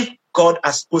 If God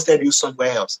has posted you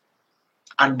somewhere else,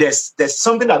 and there's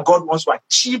something that God wants to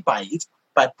achieve by it,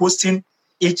 by posting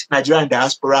each Nigerian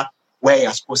diaspora where he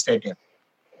has posted them.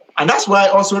 And that's why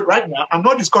also right now, I'm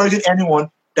not discouraging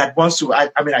anyone that wants to, I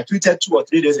tweeted 2 or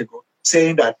 3 days ago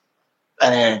saying that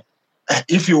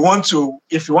if you want to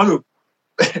bail,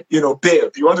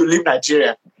 if you want to leave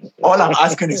Nigeria, all I'm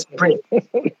asking is pray.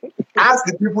 Ask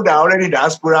the people that are already in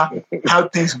diaspora how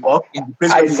things work in the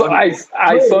place.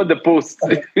 I saw the post.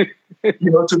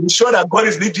 To be sure that God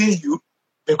is leading you,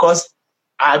 because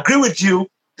I agree with you,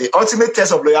 the ultimate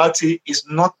test of loyalty is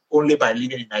not only by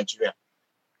living in Nigeria.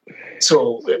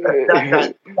 So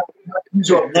that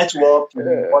use of network,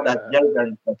 all that very, very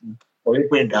important for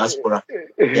people in diaspora.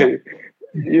 Yeah.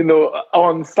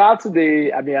 On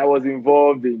Saturday, I was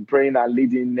involved in praying and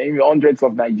leading hundreds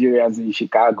of Nigerians in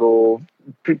Chicago,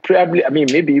 probably,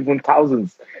 maybe even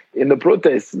thousands in the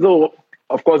protests. So,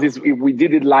 of course, we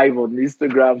did it live on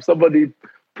Instagram. Somebody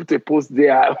put a post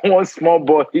there. One small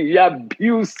boy, he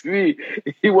abused me.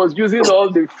 He was using all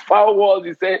the foul words.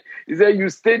 He said, you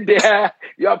stay there,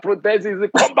 you are protesting. He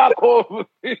said, come back home.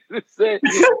 He said,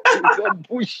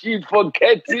 bullshit,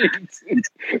 forget it.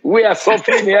 We are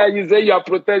suffering here. You say you are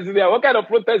protesting there. What kind of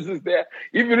protest is there?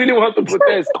 If you really want to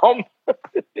protest, come.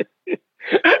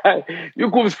 You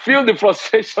could feel the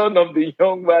frustration of the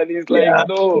young man. He's like,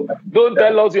 no, don't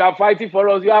tell us you are fighting for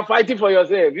us. You are fighting for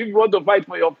yourself. If you want to fight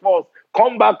for your cause,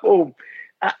 come back home.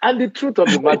 And the truth of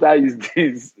the matter is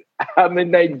this. I'm a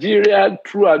Nigerian,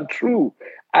 true and true.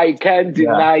 I can't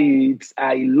deny it.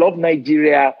 I love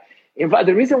Nigeria. In fact,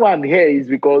 the reason why I'm here is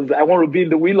because I want to be in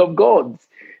the will of God.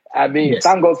 Thank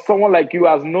God someone like you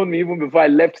has known me even before I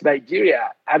left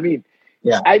Nigeria. I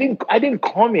didn't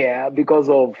come here because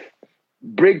of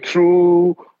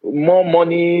breakthrough, more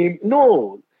money.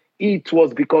 No, it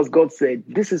was because God said,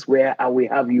 this is where I will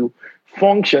have you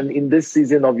function in this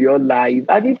season of your life.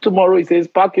 And if tomorrow he says,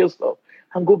 pack your stuff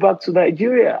and go back to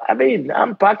Nigeria,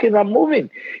 I'm packing, I'm moving,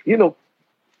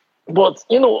 But,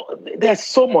 there's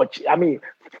so much.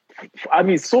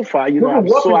 So far, I'm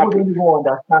so happy. Don't even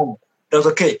understand. That's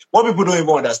okay. What people don't even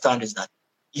understand is that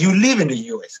you live in the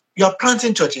US. You are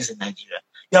planting churches in Nigeria.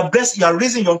 You are blessed. You are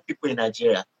raising young people in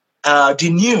Nigeria. The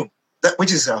new,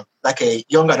 which is like a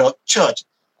young adult church,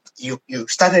 you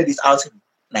started it out in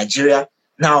Nigeria.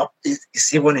 Now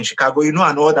it's even in Chicago, and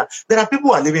all that. There are people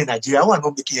who are living in Nigeria who are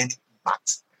not making any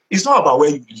impact. It's not about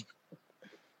where you live.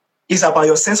 It's about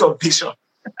your sense of vision.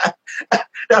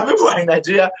 There are people in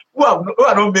Nigeria who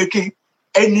are not making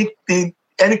anything,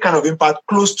 any kind of impact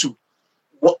close to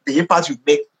what the impact you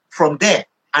make from there.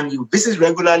 And you visit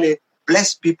regularly,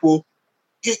 bless people.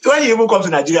 When you even come to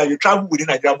Nigeria, you travel within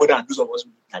Nigeria more than those of us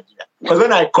within Nigeria. Because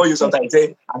when I call you sometimes, I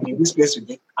say, I'm in this place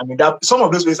today. I mean, some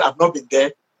of those places I've not been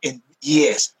there in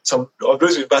years. Some of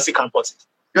those university campuses.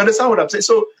 You understand what I'm saying?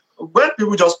 So when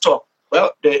people just talk,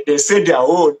 well, they say their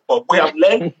own, but we have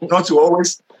learned not to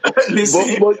always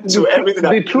listen to everything.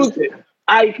 The truth,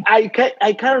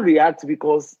 I can't react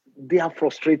because they are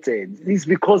frustrated. It's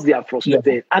because they are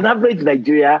frustrated. Yeah. An average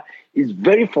Nigeria is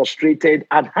very frustrated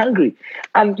and hungry.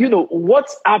 And, you know,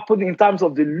 what's happened in terms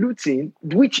of the looting,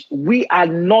 which we are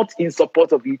not in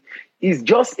support of it, is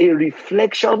just a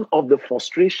reflection of the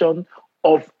frustration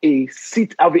of a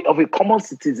common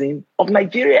citizen of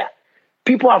Nigeria.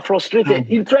 People are frustrated.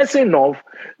 Interesting enough,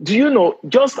 do you know,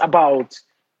 just about,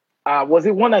 was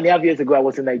it 1.5 years ago I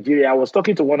was in Nigeria, I was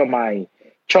talking to one of our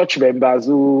church members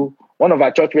who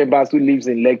lives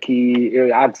in Lekki,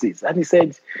 Axis, and he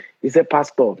said,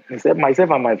 Pastor, he said,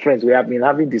 myself and my friends, we have been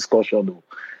having discussion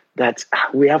that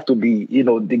we have to be, you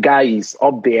know, the guy is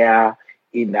up there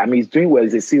he's doing well,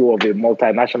 he's the CEO of a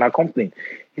multinational company.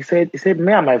 He said,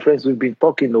 me and my friends, we've been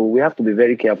talking, we have to be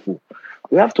very careful.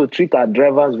 We have to treat our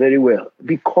drivers very well,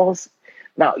 because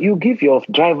now you give your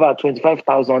driver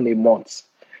 25,000 a month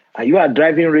and you are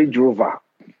driving Range Rover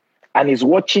and he's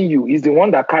watching you. He's the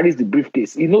one that carries the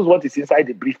briefcase. He knows what is inside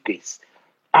the briefcase.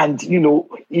 And, you know,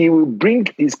 he will bring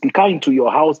his car into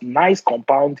your house, nice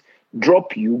compound,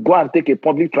 drop you, go and take a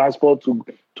public transport to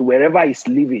wherever he's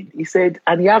living. He said,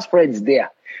 and he has friends there.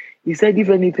 He said, if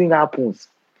anything happens,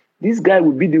 this guy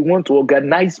will be the one to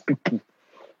organize people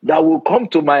that will come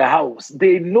to my house.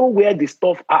 They know where the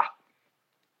stuff are.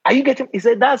 Are you getting? He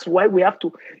said, that's why we have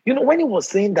to, you know, when he was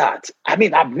saying that, I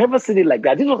mean, I've never seen it like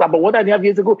that. This was about 1.5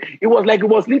 years ago. It was like, it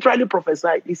was literally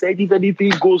prophesied. He said, if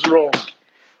anything goes wrong,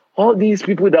 all these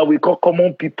people that we call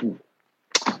common people,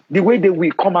 the way they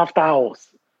will come after us,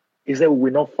 he said, we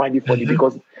will not find it funny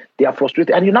because they are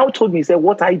frustrated. And he now told me, he said,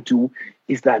 what I do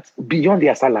is that beyond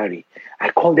their salary, I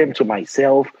call them to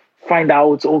myself, find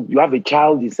out, oh, you have a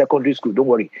child in secondary school, don't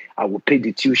worry, I will pay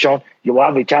the tuition. You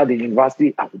have a child in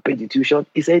university, I will pay the tuition.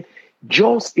 He said,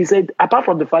 apart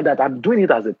from the fact that I'm doing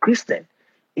it as a Christian,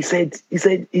 he said,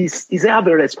 I have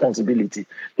a responsibility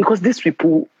because these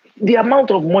people, the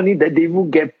amount of money that they will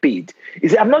get paid, he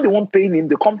said, I'm not the one paying him,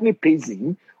 the company pays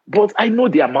him, but I know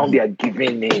the amount they are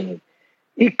giving him.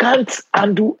 He can't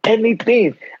undo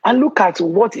anything. And look at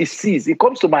what he sees. He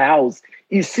comes to my house,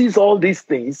 he sees all these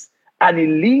things, and he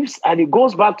leaves and he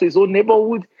goes back to his own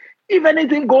neighborhood. If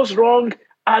anything goes wrong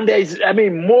and there is,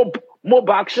 mob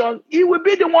action, he will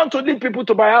be the one to lead people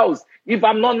to my house if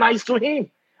I'm not nice to him.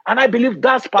 And I believe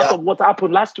that's part of what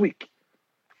happened last week.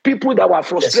 People that were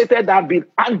frustrated and been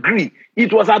angry.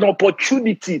 It was an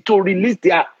opportunity to release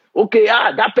their,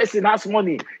 that person has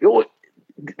money. They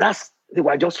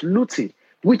were just looting,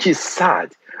 which is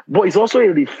sad. But it's also a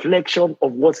reflection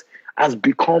of what has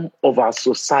become of our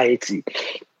society.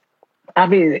 I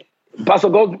mean, Pastor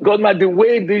Godman, the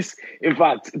way this, in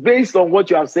fact, based on what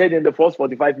you have said in the first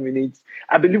 45 minutes,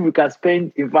 I believe we can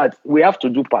spend, in fact, we have to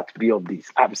do part B of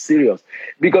this. I'm serious.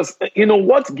 Because, you know,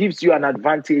 what gives you an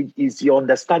advantage is your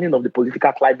understanding of the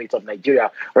political climate of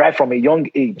Nigeria right from a young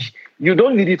age. You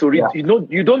don't need it to read, you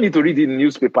don't need to read it in the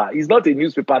newspaper. It's not a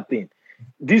newspaper thing.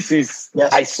 This is,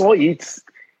 I saw it.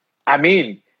 My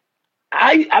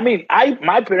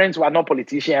parents were not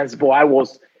politicians, but I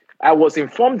was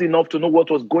informed enough to know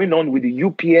what was going on with the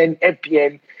UPN,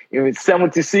 FPN in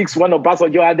 76 when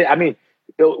Obasanjo had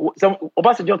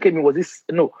Obasanjo came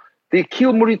in, they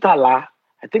killed Muritala.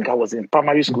 I think I was in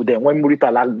primary school then when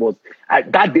Muritala was,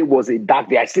 that day was a dark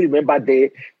day. I still remember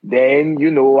then,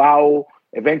 you know, how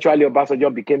eventually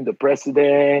Obasanjo became the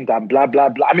president and blah, blah,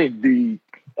 blah. I mean, the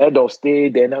head of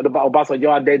state, then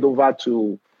Obasanjo handed over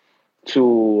to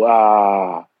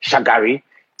Shagari.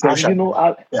 And, you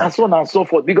know, and so on and so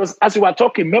forth. Because as you were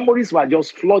talking, memories were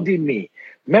just flooding me.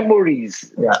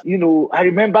 Memories. You know, I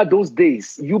remember those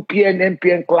days, UPN,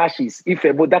 NPN clashes,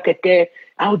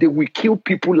 how they will kill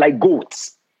people like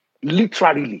goats.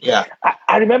 Literally.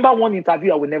 I remember one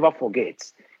interview I will never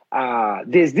forget.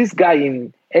 There's this guy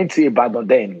in NTA Ibadan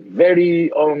then,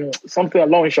 very, something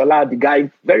along Shola, the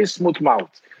guy, very smooth mouth.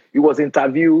 He was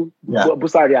interviewed,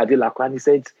 Busari Adelako, and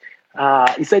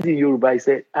he said in Yoruba, he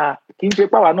said, kí n ṣe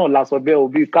pàwọn náà la sọ bẹ́ẹ̀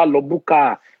òbí ká lọ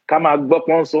búkà ká máa gbọ́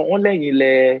pọ́n sọ wọ́n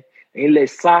lẹ́yìn ilẹ̀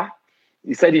sá.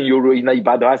 He said in Yoruba, in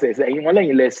Ibadan, I said, wọ́n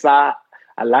lẹ́yìn ilẹ̀ sá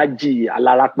Alhaji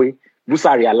Alarape,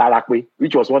 Busari Alarape,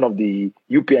 which was one of the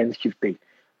UPN chieftains.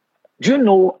 Do you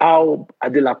know how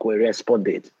Adelakwe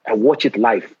responded? I watched it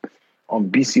live on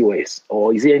BCOS,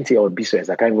 or is it NTA or BCOS?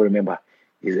 I can't even remember.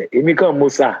 He said, Emeka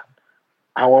Musa,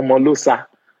 àwọn ọmọ ló sá.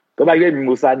 Tó bá yé mi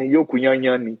Musa ni yóò kú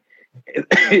yányán ni.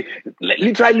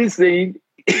 Literally saying,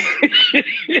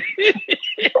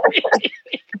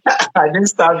 I didn't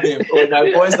stab him. Oh,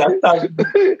 my voice, I stabbed him.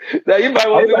 that if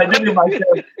I did it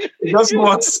myself. Just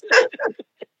once.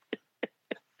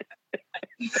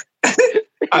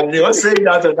 And they were saying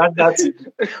that on that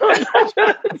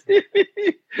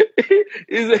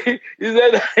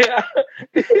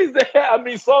he said, I'm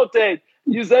insulted.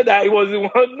 You said that I was the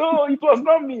one. No, it was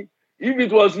not me. If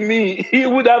it was me, he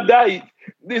would have died.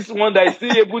 This one that is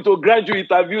still able to grant you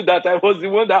interview that I was the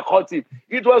one that caught him.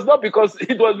 It was because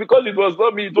it was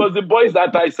not me. It was the boys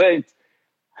that I sent.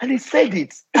 And he said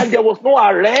it. And there was no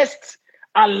arrest,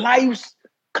 and lives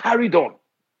carried on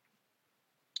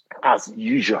as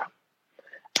usual.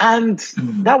 And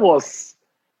that was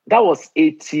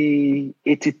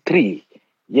 83.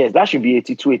 Yes, that should be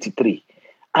 82, 83.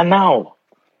 And now,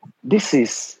 this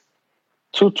is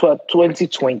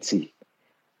 2020,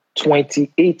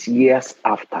 28 years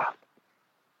after.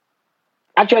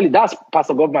 Actually, that's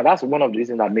Pastor Government. That's one of the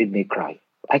reasons that made me cry.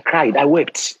 I cried. I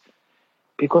wept.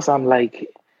 Because I'm like,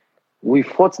 we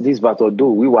fought this battle, though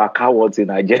we were cowards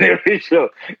in our generation.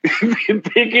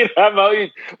 Thinking about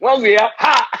it. Once we are,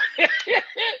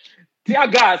 tear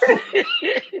gas.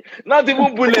 Not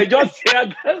even bullet, just tear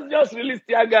gas. Just release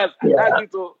tear gas. Yeah. That's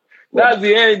it. That's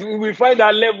the end. We find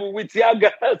our level with tear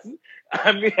gas.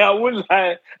 I mean, I wouldn't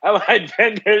lie. Our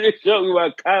generation, we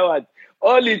were cowards.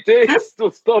 All it takes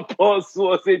to stop us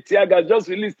was a tear gas. Just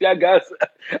release tear gas,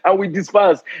 and we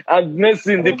disperse. And next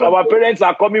thing, our parents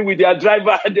are coming with their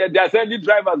driver. They are sending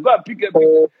drivers. Go and pick up.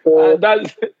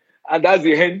 And that's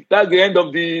the end. That's the end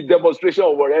of the demonstration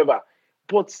or whatever.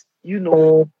 But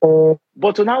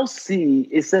but to now see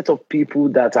a set of people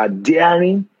that are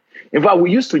daring. In fact,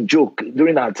 we used to joke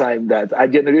during our time that our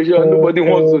generation, nobody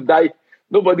wants to die.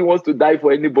 Nobody wants to die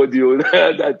for anybody.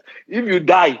 That if you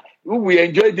die, we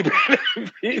enjoy the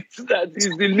benefits. That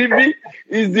is the living,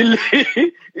 is the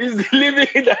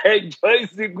living that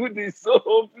enjoys the goodness.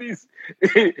 So please,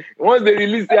 once they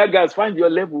release their gas, find your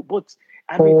level. But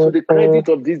I mean, to the credit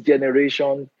of this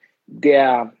generation,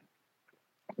 their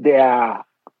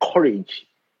courage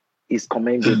is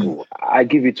commendable. I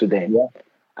give it to them. Yeah.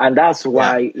 And that's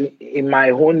why in my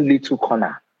own little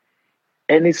corner,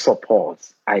 any support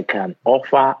I can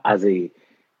offer as a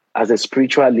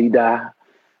spiritual leader,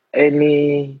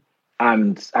 and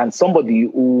somebody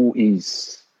who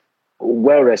is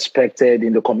well respected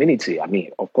in the community. I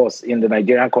mean, of course, in the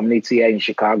Nigerian community here in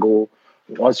Chicago,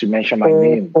 once you mention my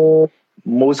name,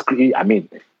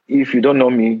 if you don't know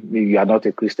me, you are not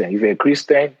a Christian. If you're a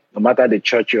Christian, no matter the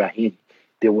church you are in,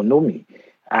 they will know me.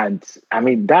 And I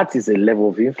mean, that is a level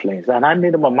of influence. And I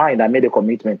made up my mind. I made a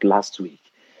commitment last week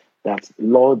that,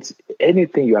 Lord,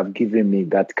 anything you have given me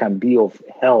that can be of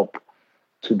help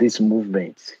to this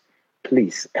movement,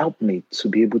 please help me to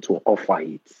be able to offer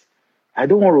it. I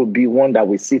don't want to be one that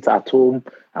will sit at home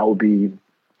and will be,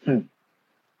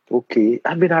 okay.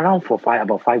 I've been around for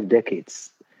about 5 decades.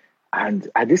 And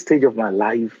at this stage of my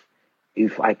life,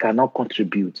 if I cannot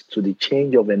contribute to the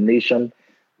change of a nation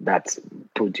that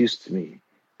produced me,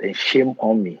 then shame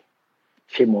on me.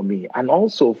 Shame on me. And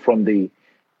also from the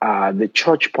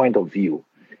church point of view,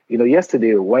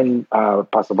 yesterday when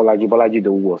Pastor Bolaji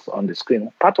was on the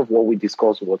screen, part of what we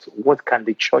discussed was what can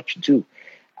the church do?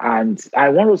 And I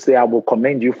want to say I will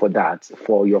commend you for that,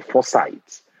 for your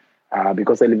foresight,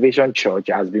 because Elevation Church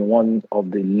has been one of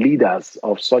the leaders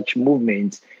of such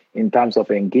movements in terms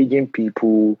of engaging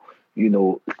people,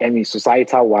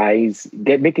 societal-wise,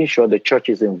 making sure the church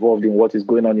is involved in what is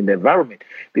going on in the environment.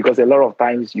 Because a lot of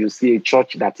times you see a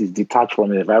church that is detached from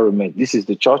the environment. This is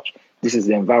the church, this is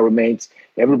the environment.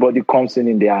 Everybody comes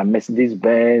in their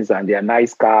Mercedes-Benz and their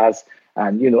nice cars.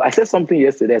 And, I said something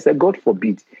yesterday. I said, God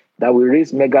forbid that we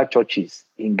raise mega churches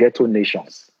in ghetto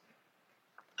nations.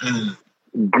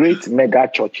 Great mega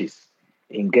churches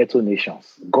in ghetto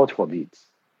nations. God forbid.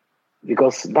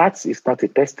 Because that is not a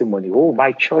testimony. Oh,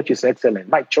 my church is excellent.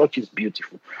 My church is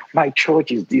beautiful. My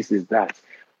church is this, is that.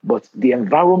 But the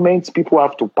environment people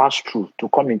have to pass through to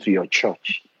come into your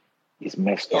church is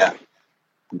messed up.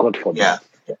 God forbid. Yeah.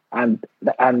 And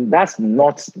that's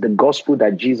not the gospel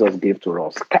that Jesus gave to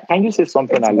us. Can you say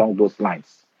something along those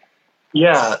lines?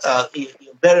 Yeah, you're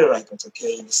very right,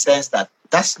 okay, in the sense that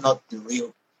that's not the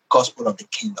real gospel of the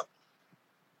kingdom.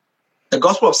 The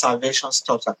gospel of salvation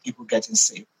stops at people getting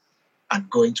saved and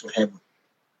going to heaven.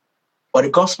 But the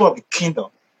gospel of the kingdom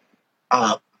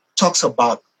talks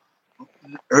about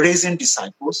raising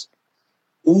disciples,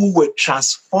 who will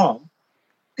transform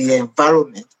the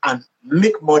environment and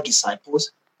make more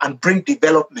disciples and bring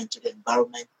development to the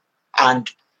environment. And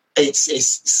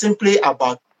it's simply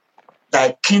about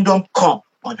thy kingdom come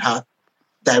on earth,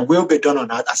 thy will be done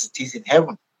on earth as it is in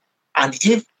heaven. And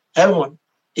if heaven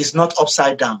is not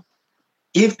upside down,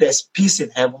 if there's peace in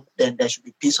heaven, then there should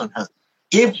be peace on earth.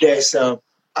 If there's,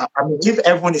 if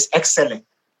everyone is excellent,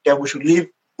 then we should live.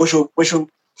 We should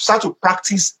start to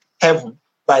practice heaven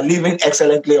by living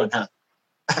excellently on earth.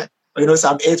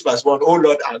 Psalm 8 verse 1, "Oh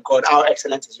Lord our God, how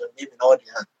excellent is your name in all the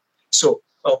earth." So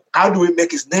how do we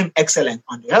make his name excellent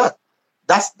on the earth?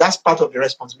 That's part of the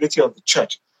responsibility of the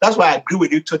church. That's why I agree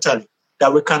with you totally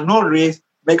that we cannot raise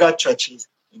mega churches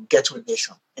in a ghetto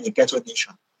nation.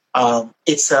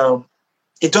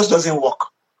 It just doesn't work.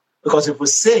 Because if we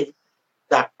say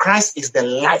that Christ is the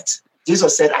light,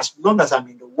 Jesus said, "As long as I'm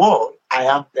in the world, I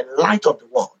am the light of the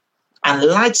world." And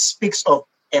light speaks of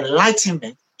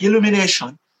enlightenment,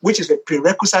 illumination, which is a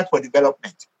prerequisite for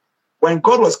development. When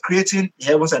God was creating the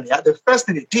heavens and the earth, the first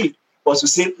thing he did was to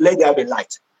say, "Let there be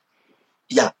light."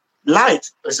 Yeah,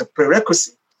 light is a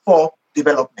prerequisite for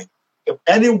development. If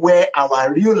anywhere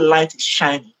our real light is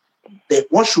shining, then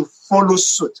what should follow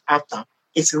suit after?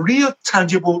 It's real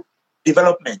tangible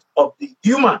development of the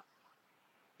human,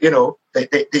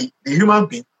 the human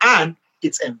being and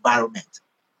its environment.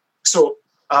 So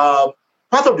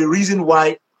part of the reason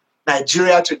why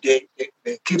Nigeria today,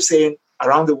 they keep saying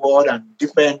around the world and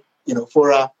different,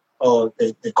 fora, or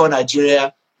they call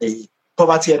Nigeria the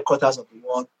poverty headquarters of the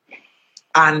world.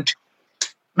 And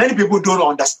many people don't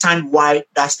understand why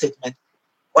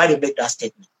they make that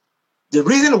statement. The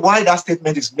reason why that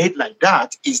statement is made like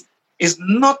that is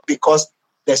not because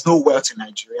there's no wealth in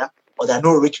Nigeria or there are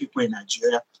no rich people in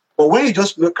Nigeria. But when you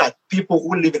just look at people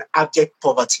who live in abject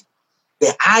poverty,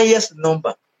 the highest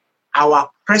number, our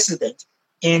president,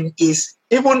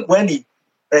 even when he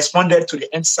responded to the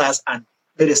NSAS and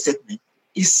made a statement,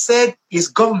 he said his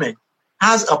government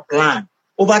has a plan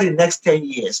over the next 10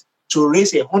 years to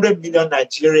raise 100 million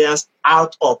Nigerians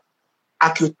out of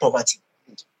acute poverty.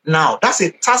 Now, that's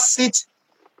a tacit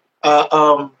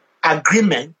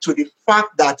agreement to the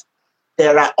fact that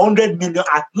there are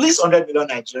at least 100 million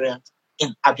Nigerians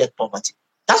in abject poverty.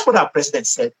 That's what our president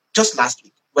said just last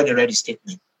week when he read his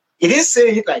statement. He didn't say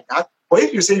it like that, but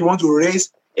if you say you want to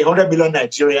raise 100 million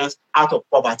Nigerians out of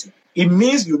poverty, it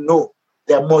means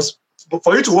there must,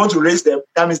 for you to want to raise them,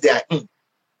 that means they are in.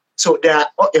 So there are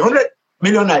 100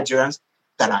 million Nigerians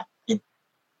that are in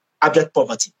abject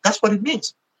poverty. That's what it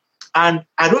means. And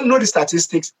I don't know the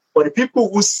statistics, but the people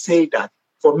who say that,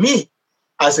 for me,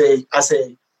 as a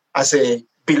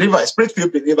believer, a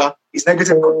spirit-filled believer, is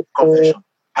negative conversion.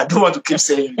 I don't want to keep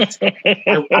saying it.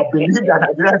 I believe that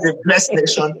Nigeria is a blessed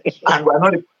nation and we are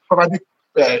not the poverty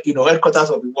headquarters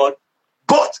of the world.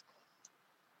 But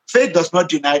faith does not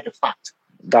deny the fact.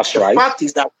 That's right. The fact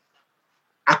is that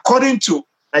according to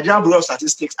Nigerian Bureau of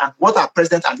Statistics and what our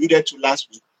president alluded to last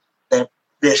week,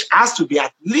 there has to be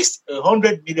at least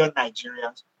 100 million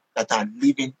Nigerians that are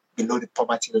living below the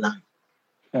poverty line.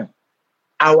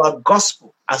 Our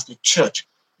gospel as the church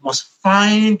must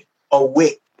find a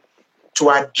way to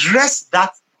address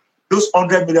those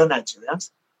 100 million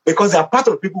Nigerians, because they are part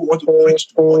of the people who want to preach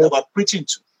to what they were preaching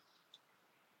to.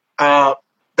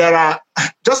 There are,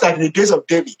 just like in the days of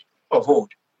David of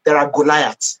old, there are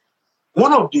Goliaths.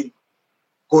 One of the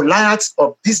Goliaths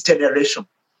of this generation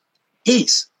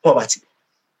is poverty.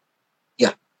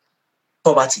 Yeah,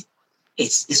 poverty.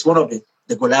 It's one of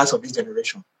the Goliaths of this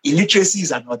generation. Illiteracy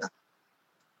is another.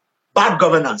 Bad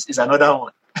governance is another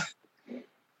one.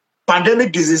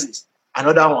 Pandemic diseases,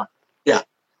 another one. Yeah.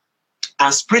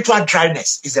 And spiritual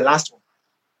dryness is the last one.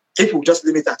 If we just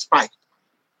limit at 5.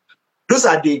 Those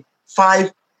are the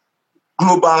 5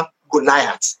 global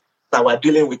Goliaths that we're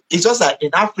dealing with. It's just that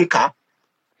in Africa,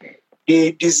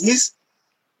 the disease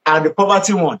and the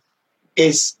poverty one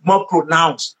is more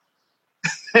pronounced.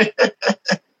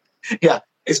 Yeah,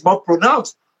 it's more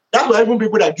pronounced. That's why even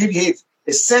people that give hate,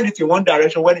 they send it in one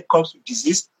direction when it comes to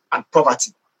disease and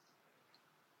poverty.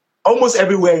 Almost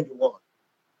everywhere in the world,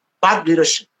 bad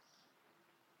leadership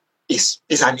is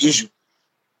an issue.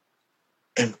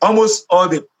 In almost all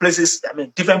the places,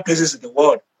 different places in the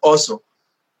world also,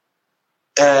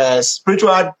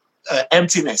 spiritual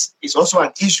emptiness is also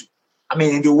an issue.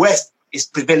 In the West, it's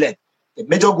prevalent. The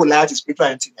major Goliath is spiritual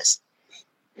emptiness.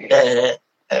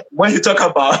 When you talk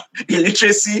about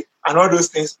illiteracy and all those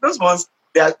things, those ones,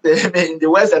 in the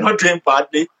West, they're not doing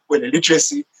badly with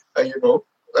illiteracy,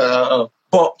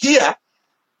 but here,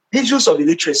 issues of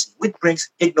illiteracy, which brings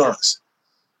ignorance,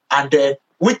 and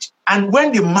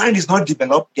when the mind is not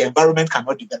developed, the environment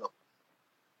cannot develop.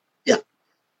 Yeah,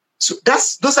 So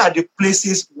those are the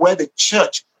places where the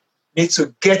church needs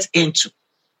to get into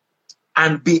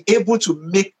and be able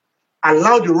to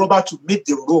allow the rubber to meet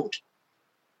the road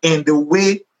in the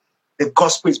way the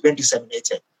gospel is being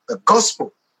disseminated. The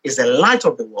gospel is the light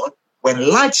of the world. When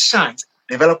light shines,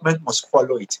 development must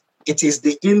follow it. It is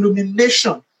the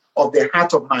illumination of the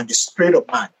heart of man, the spirit of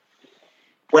man.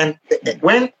 When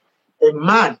a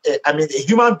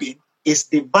human being is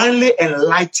divinely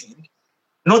enlightened,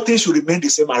 nothing should remain the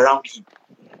same around him.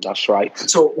 That's right.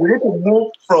 So we need to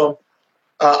move from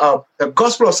the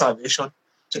gospel of salvation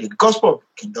to the gospel of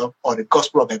the kingdom or the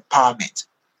gospel of empowerment.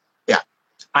 Yeah.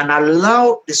 And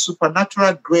allow the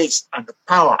supernatural grace and the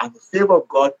power and the favor of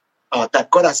God that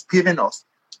God has given us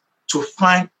to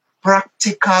find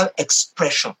practical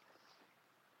expression.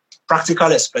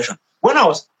 Practical expression. When I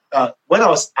was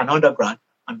an undergrad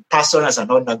and pastoring as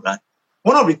an undergrad,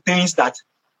 one of the things that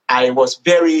I was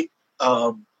very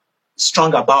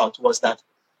strong about was that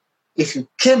if you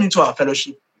came into our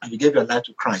fellowship and you gave your life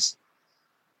to Christ,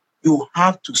 you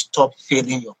have to stop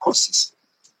failing your courses.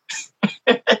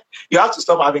 You have to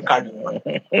stop having cardinal.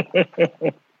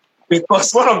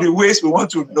 Because one of the ways we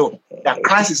want to know that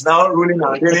Christ is now ruling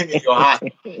and reigning in your heart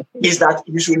is that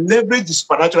you should leverage the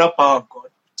supernatural power of God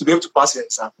to be able to pass your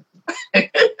exam.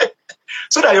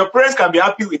 So that your parents can be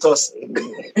happy with us.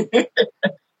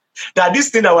 That this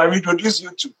thing that we introduce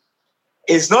you to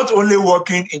is not only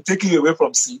working in taking you away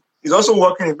from sin, it's also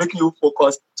working in making you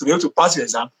focus to be able to pass your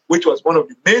exam, which was one of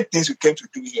the main things we came to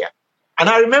do here. And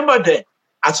I remember then,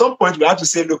 at some point, we had to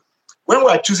say, look, when we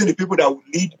are choosing the people that will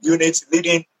lead units,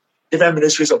 leading different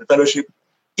ministries of the fellowship,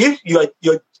 if your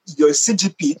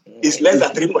CGP is less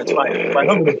than 3.5, you are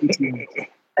not going to fit in.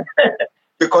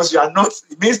 Because you are not,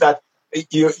 it means that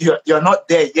you're not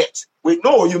there yet. We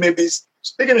know you may be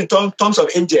speaking in terms of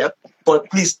angel, but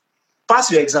please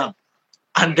pass your exam.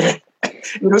 And then,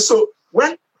 so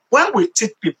when we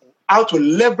teach people how to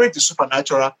leverage the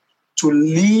supernatural to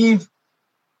live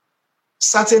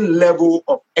certain level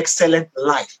of excellent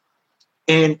life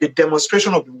in the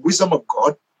demonstration of the wisdom of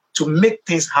God to make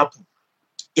things happen,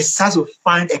 it starts to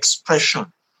find expression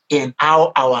in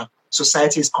how our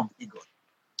society is configured.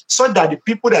 So that the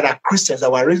people that are Christians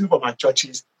that were raised from our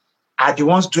churches are the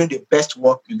ones doing the best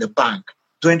work in the bank,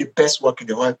 doing the best work in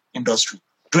the oil industry,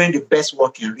 doing the best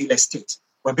work in real estate.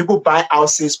 When people buy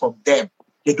houses from them,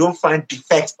 they don't find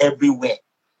defects everywhere,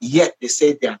 yet they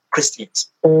say they are Christians.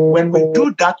 When we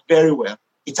do that very well,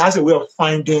 it has a way of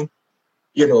finding,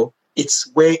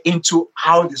 its way into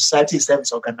how the society itself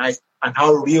is organized and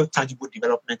how real tangible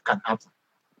development can happen.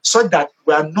 So that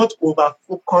we are not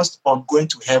over-focused on going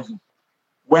to heaven.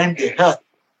 When the earth,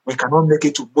 we cannot make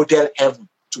it to model heaven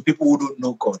to people who don't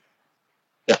know God.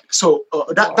 Yeah. So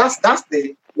that's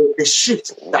the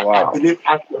shift that I believe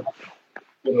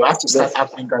has to start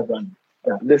happening gradually.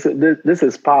 Yeah. This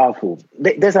is powerful.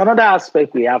 There's another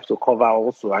aspect we have to cover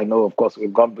also. I know, of course,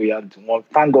 we've gone beyond one.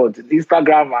 Thank God,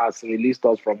 Instagram has released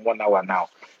us from 1 hour now.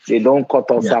 They don't cut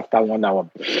us after 1 hour.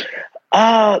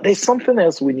 There's something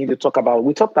else we need to talk about.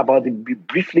 We talked about it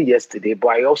briefly yesterday, but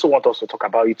I also want us to talk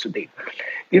about it today.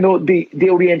 The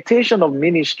orientation of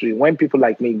ministry when people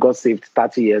like me got saved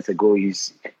 30 years ago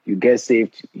is you get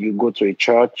saved, you go to a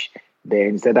church, then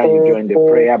instead of you join the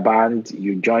prayer band,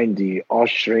 you join the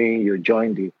ushering, you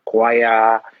join the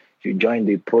choir, you join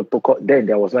the protocol. Then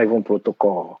there was not even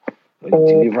protocol,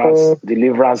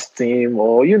 deliverance team,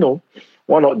 or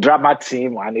one of drama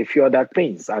team and a few other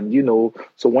things. And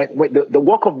so when the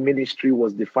work of ministry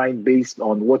was defined based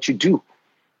on what you do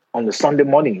on the Sunday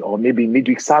morning or maybe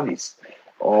midweek service,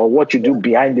 or what you do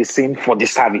behind the scene for the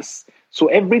service. So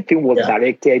everything was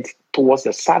directed towards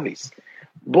the service.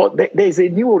 But there's a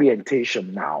new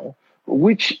orientation now,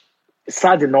 which,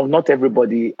 sad enough, not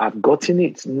everybody have gotten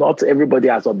it. Not everybody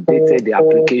has updated the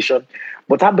application.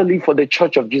 But I believe for the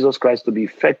Church of Jesus Christ to be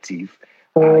effective,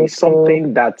 is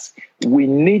something that we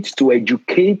need to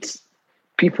educate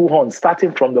people on,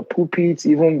 starting from the pulpit,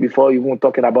 even before even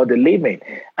talking about the laymen.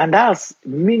 And that's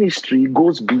ministry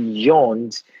goes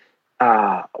beyond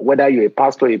whether you're a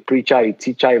pastor, a preacher, a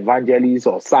teacher, evangelist,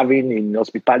 or serving in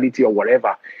hospitality or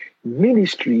whatever.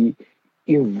 Ministry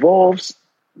involves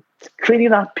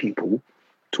training our people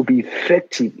to be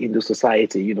effective in the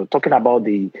society. Talking about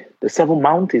the 7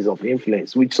 mountains of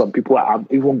influence, which some people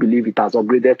even believe it has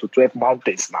upgraded to 12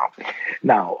 mountains now.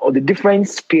 Now, all the different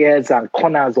spheres and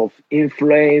corners of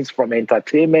influence from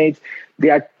entertainment,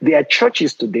 there are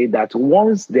churches today that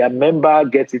once their member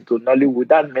gets into Nollywood,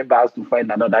 that member has to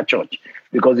find another church.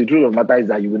 Because the truth of the matter is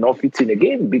that you will not fit in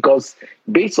again. Because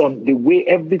based on the way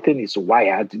everything is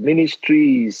wired,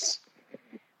 ministry is,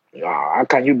 how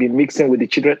can you be mixing with the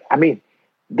children? I mean,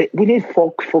 We need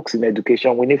folks in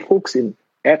education. We need folks in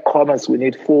e-commerce. We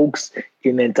need folks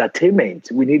in entertainment.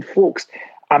 We need folks.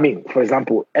 I mean, for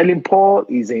example, Ellen Paul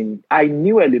I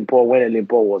knew Ellen Paul when Ellen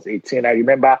Paul was 18. I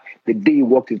remember the day he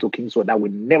walked into Kingswood. I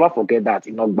will never forget that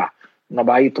in Ogba,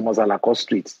 number 8 Thomas Alakos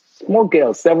Street. Small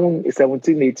girl,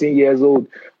 17, 18 years old,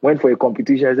 went for a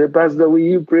competition. I said, Pastor, will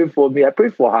you pray for me? I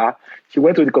prayed for her. She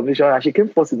went to the competition and she came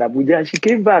first in Abuja and she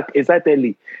came back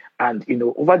excitedly. And,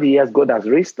 over the years, God has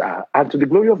raised her. And to the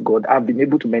glory of God, I've been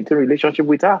able to maintain a relationship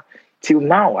with her. Till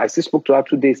now, I still spoke to her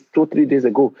 3 days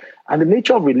ago. And the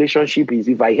nature of relationship is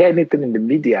if I hear anything in the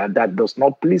media that does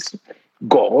not please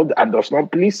God and does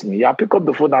not please me, I pick up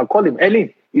the phone and I'll call him.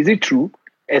 Ellen, is it true?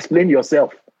 Explain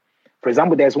yourself. For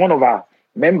example, there's one of our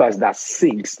members that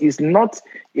sings. It's not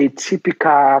a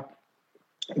typical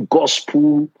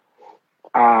gospel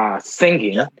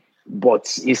singing,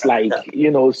 but it's like,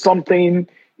 something,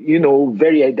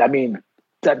 very,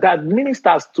 that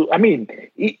ministers to,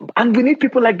 and we need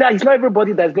people like that. It's not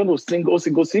everybody that's going to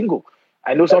single.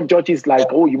 I know some churches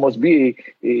like, you must be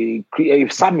a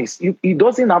psalmist. He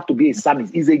doesn't have to be a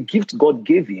psalmist. It's a gift God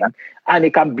gave him, and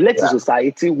it can bless the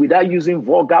society without using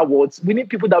vulgar words. We need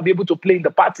people that will be able to play in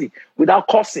the party without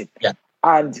cursing. Yeah.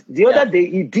 And the other day,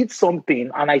 he did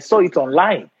something, and I saw it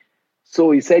online.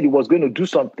 So he said he was going to do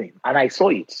something, and I saw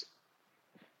it.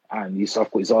 And he's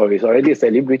already a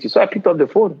celebrity. So I picked up the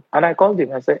phone and I called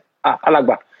him. I said,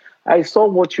 Alagba, I saw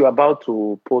what you're about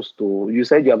to post. You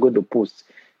said you are going to post.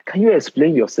 Can you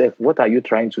explain yourself? What are you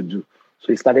trying to do? So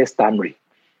he started stammering.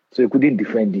 So he couldn't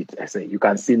defend it. I said, you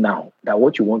can see now that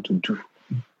what you want to do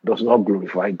does not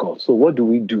glorify God. So what do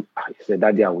we do? He said,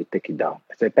 Daddy, I will take it down.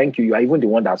 I said, thank you. You are even the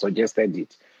one that suggested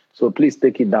it. So please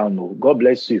take it down. No. God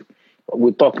bless you.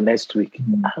 We'll talk next week.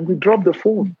 And we dropped the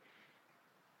phone.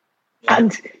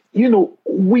 And,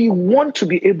 we want to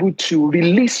be able to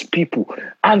release people.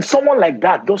 And someone like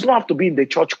that does not have to be in the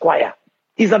church choir.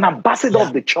 He's an ambassador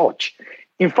of the church.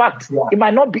 In fact, it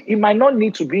might not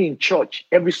need to be in church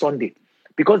every Sunday,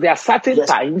 because there are certain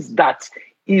times that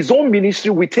his own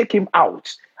ministry will take him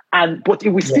out, but it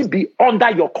will still be under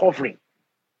your covering.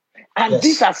 And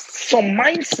these are some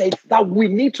mindsets that we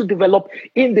need to develop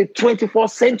in the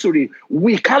 21st century.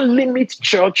 We can't limit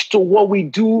church to what we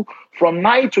do from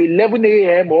 9 to 11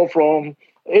 a.m. or from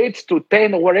 8 to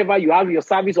 10 or wherever you have your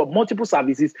service or multiple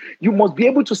services. You must be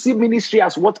able to see ministry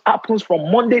as what happens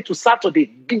from Monday to Saturday,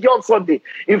 beyond Sunday.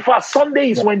 In fact, Sunday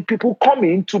is when people come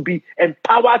in to be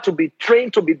empowered, to be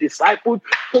trained, to be discipled,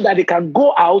 so that they can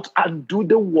go out and do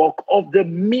the work of the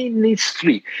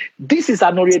ministry. This is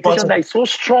an orientation that is so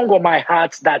strong on my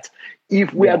heart that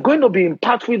if we are going to be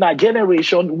impactful in our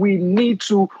generation, we need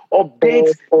to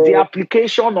update the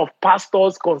application of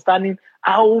pastors concerning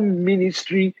how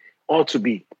ministry ought to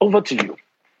be. Over to you.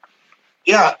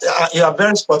 Yeah, you are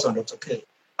very spot on, Dr. K.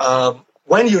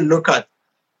 When you look at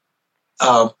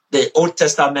the Old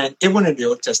Testament, even in the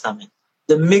Old Testament,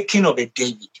 the making of a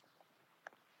David.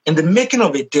 In the making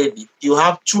of a David, you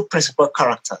have two principal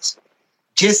characters,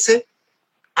 Jesse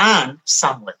and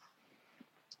Samuel.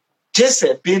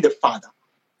 Jesse being the father,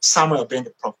 Samuel being the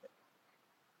prophet.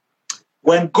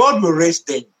 When God will raise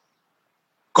David,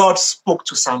 God spoke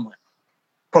to Samuel,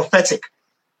 prophetic.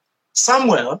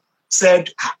 Samuel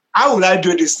said, how will I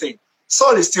do this thing?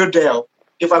 Saul is still there.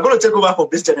 If I'm going to take over from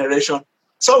this generation,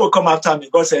 Saul will come after me.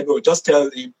 God said, no, just tell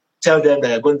them that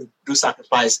they're going to do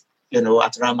sacrifice,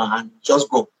 at Ramah, and just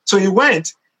go. So he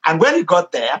went, and when he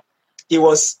got there, he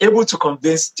was able to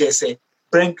convince Jesse,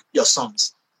 bring your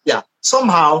sons. Yeah,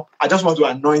 somehow, I just want to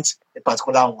anoint a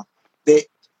particular one.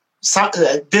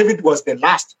 David was the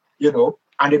last,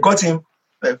 and they got him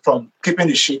from keeping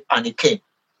the sheep, and he came.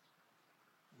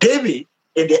 David,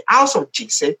 in the house of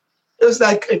Jesse, it was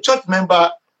like a church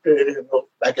member,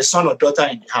 like a son or daughter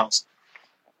in the house.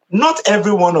 Not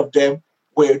every one of them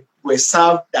were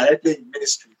served directly in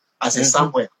ministry as a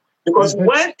Samuel. Because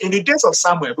when, in the days of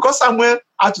Samuel, because Samuel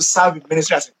had to serve in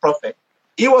ministry as a prophet,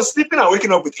 he was sleeping and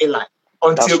waking up with Eli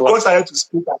until God started to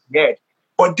speak at the head.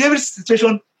 But David's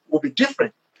situation will be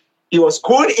different. He was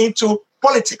going into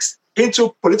politics,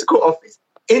 into political office,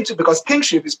 because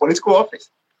kingship is political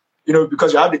office.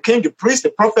 Because you have the king, the priest, the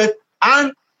prophet,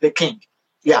 and the king.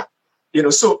 Yeah.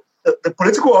 So the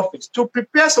political office, to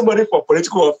prepare somebody for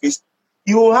political office,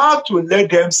 you have to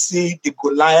let them see the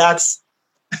Goliaths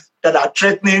that are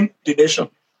threatening the nation.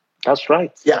 That's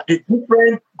right. Yeah, the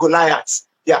different Goliaths.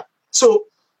 Yeah. So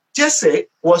Jesse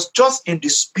was just in the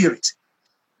spirit,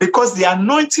 because the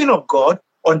anointing of God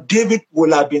on David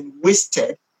would have been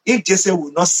wasted if Jesse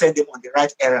would not send him on the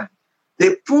right errand.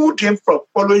 They pulled him from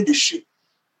following the sheep,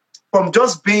 from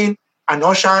just being an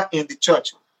usher in the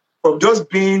church, from just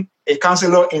being a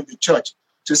counselor in the church,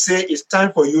 to say it's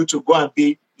time for you to go and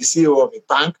be the CEO of a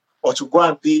bank or to go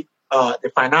and be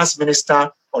the finance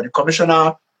minister or the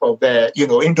commissioner of the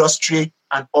industry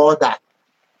and all that.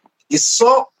 He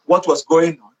saw what was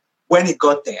going on when he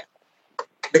got there.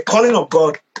 The calling of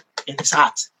God in his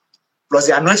heart plus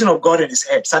the anointing of God in his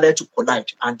head started to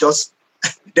collide, and just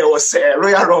there was a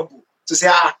royal rumble to say,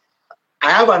 I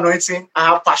have anointing, I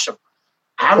have passion,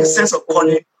 I have a sense of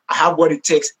calling, I have what it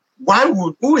takes.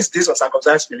 Who is this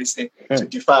uncircumcised Philistine to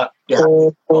defy the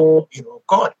hand of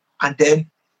God? And then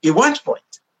he went for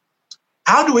it.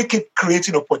 How do we keep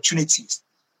creating opportunities?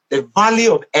 The Valley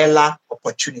of Elah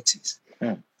opportunities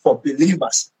for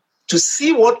believers to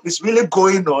see what is really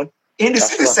going on in the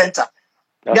city center.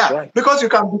 Right. Because you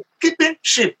can be keeping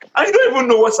sheep and you don't even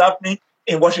know what's happening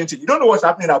in Washington. You don't know what's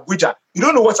happening in Abuja. You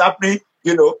don't know what's happening,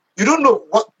 you don't know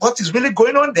what is really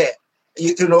going on there.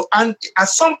 And at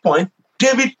some point,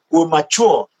 David will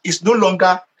mature. He's no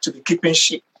longer to be keeping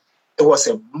sheep. He was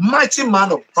a mighty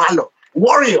man of valor,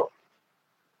 warrior,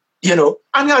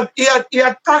 and he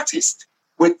had practiced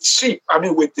with sheep,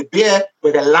 with the bear,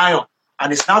 with the lion.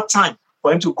 And it's now time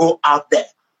for him to go out there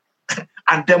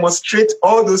and demonstrate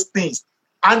all those things.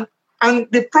 And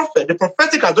the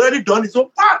prophetic had already done his own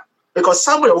part because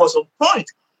Samuel was on point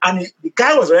and the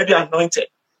guy was already anointed.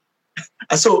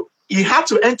 And so he had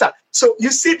to enter. So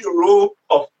you see the role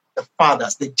of the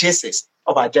fathers, the Jesses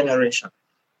of our generation,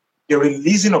 the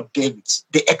releasing of Davids,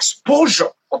 the exposure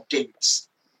of Davids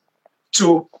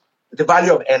to the Valley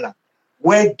of Elah,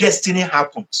 where destiny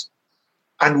happens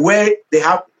and where they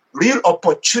have real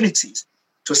opportunities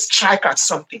to strike at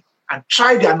something and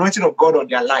try the anointing of God on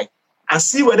their life and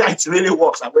see whether it really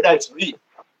works and whether it's real.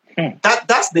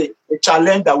 That's the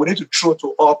challenge that we need to throw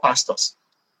to all pastors.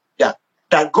 Yeah,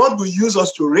 that God will use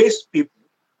us to raise people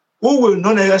who will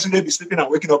not necessarily be sleeping and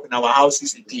waking up in our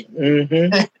houses again.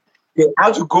 They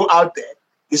have to go out there,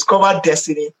 discover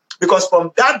destiny, because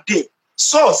from that day,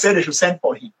 Saul said they should send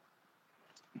for him.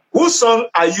 Whose son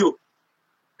are you?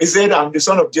 He said, I'm the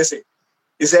son of Jesse.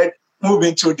 He said, move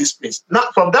into this place. Now,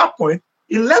 from that point,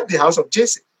 he left the house of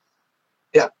Jesse.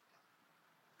 Yeah.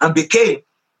 And became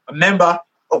a member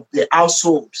of the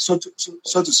household, so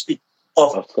to speak.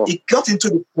 He got into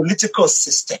the political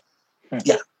system.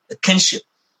 Yeah, the kingship.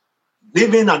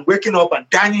 Living and waking up and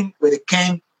dining with the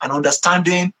king and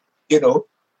understanding,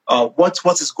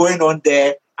 what is going on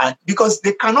there. And because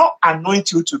they cannot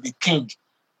anoint you to be king.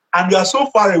 And you are so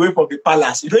far away from the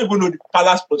palace. You don't even know the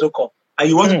palace protocol. And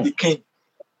you want to be king.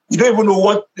 You don't even know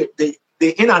what the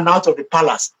in and out of the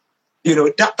palace.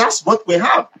 That's what we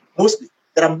have mostly.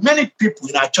 There are many people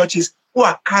in our churches who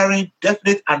are carrying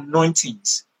definite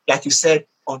anointings. Like you said,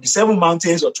 on the 7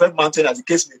 mountains or 12 mountains, as the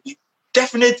case may be.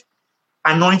 Definite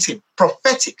anointing,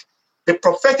 prophetic. The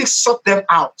prophetic sought them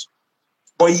out.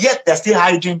 But yet they're still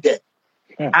hiding them.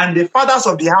 And the fathers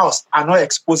of the house are not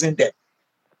exposing them.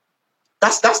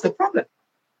 That's the problem.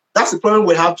 That's the problem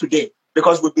we have today.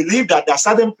 Because we believe that there are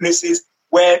certain places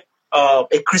where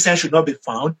a Christian should not be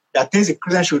found. There are things a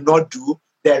Christian should not do.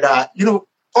 There are,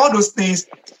 all those things.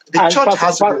 The church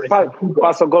has to be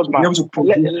Pastor Godman,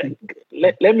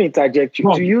 let me interject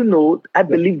you. Do you know, I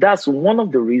believe that's one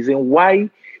of the reasons why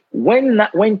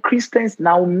when Christians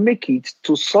now make it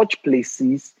to such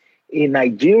places in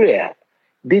Nigeria,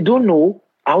 they don't know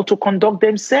how to conduct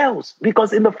themselves.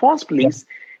 Because in the first place,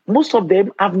 most of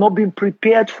them have not been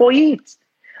prepared for it.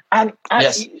 And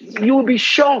you will be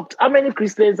shocked how many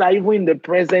Christians are even in the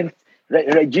present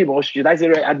regime, or should I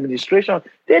say administration.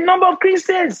 The number of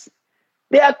Christians.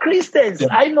 They are Christians.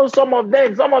 I know some of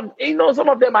them. Some of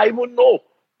them I even know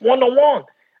one-on-one.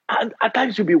 And at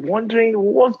times you'll be wondering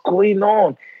what's going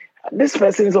on. This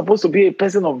person is supposed to be a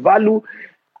person of value.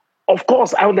 Of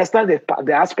course, I understand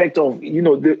the aspect of,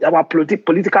 our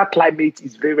political climate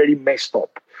is very, very messed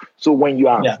up. So when you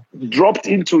are dropped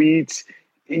into it,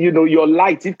 your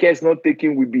light, if care is not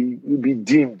taken, will be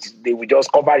dimmed. They will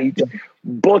just cover it. Yeah.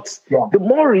 But the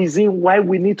more reason why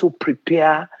we need to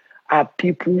prepare our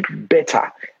people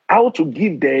better, how to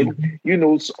give them,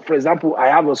 for example, I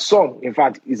have a son, in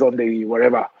fact, he's on the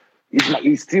wherever.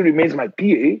 He still remains my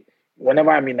PA.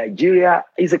 Whenever I'm in Nigeria,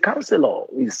 he's a counselor.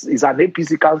 He's an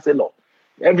APC counselor.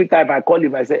 Every time I call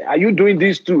him, I say, are you doing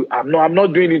this too? I'm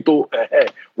not doing it too.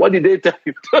 What did they tell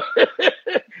you?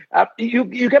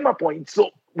 You get my point.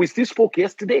 So we still spoke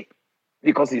yesterday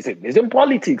because he's in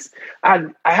politics.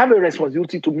 And I have a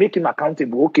responsibility to make him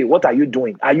accountable. Okay, what are you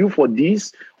doing? Are you for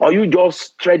this? Or are you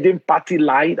just treading party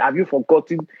line? Have you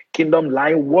forgotten kingdom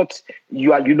line? What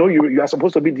you are, you are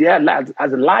supposed to be there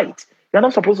as a light. You're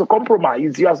not supposed to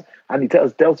compromise. And he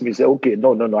tells me, say, okay,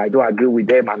 no, I don't agree with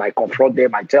them. And I confront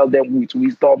them. I tell them with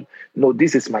wisdom, no,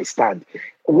 this is my stand.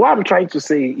 what I'm trying to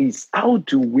say is, how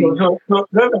do we? No,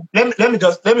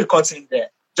 let me cut in there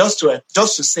just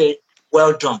to say,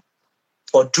 well done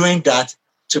for doing that,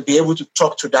 to be able to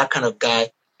talk to that kind of guy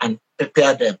and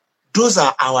prepare them. Those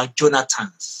are our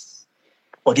Jonathans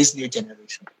for this new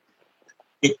generation.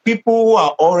 The people who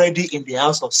are already in the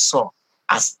house of Saul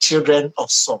as children of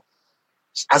Saul,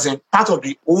 as in part of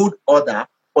the old order,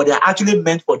 but they're actually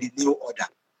meant for the new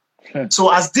order.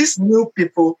 So as these new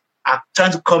people are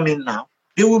trying to come in now,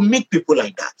 they will meet people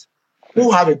like that,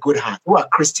 who have a good heart, who are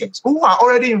Christians, who are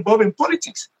already involved in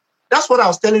politics. That's what I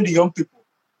was telling the young people.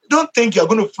 Don't think you're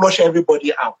going to flush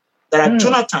everybody out. There are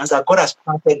Jonathans that God has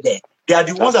planted there. They are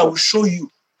the ones that will show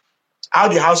you how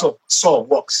the house of Saul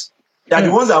works. They are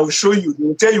the ones that will show you, they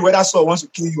will tell you whether Saul wants to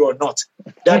kill you or not.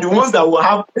 They are the ones that will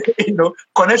have,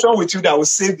 connection with you, that will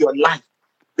save your life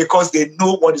because they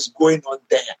know what is going on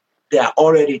there. They are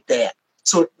already there.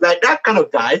 So like that kind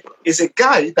of guy is a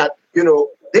guy that,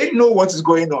 they know what is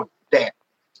going on there.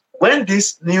 When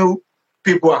these new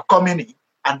people are coming in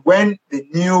and when the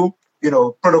new,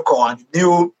 protocol and the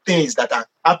new things that are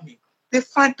happening, they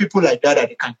find people like that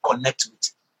they can connect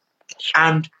with.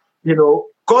 And,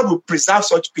 God will preserve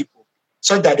such people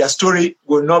so that their story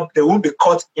they won't be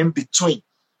caught in between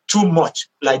too much,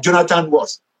 like Jonathan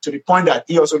was, to the point that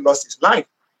he also lost his life.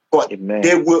 But Amen.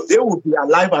 they will be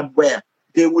alive and well.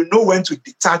 They will know when to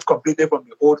detach completely from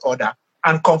the old order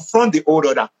and confront the old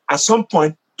order. At some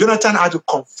point, Jonathan had to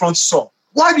confront Saul.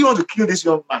 Why do you want to kill this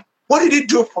young man? What did he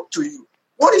do to you?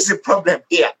 What is the problem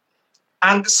here?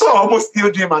 And Saul almost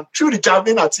killed him and threw the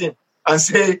javelin at him and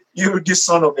say, you, this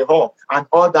son of a whore, and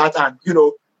all that. And,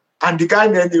 and the guy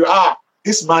knew,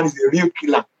 this man is a real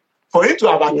killer. For him to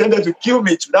have attempted to kill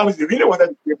me, that means he really wanted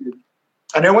to kill me.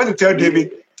 And then went to tell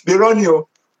David, they run you,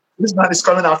 this man is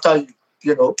coming after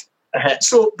you,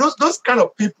 So those kind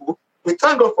of people, we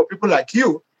thank God for people like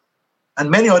you and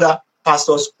many other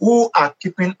pastors who are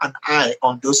keeping an eye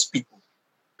on those people,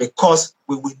 because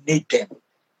we will need them.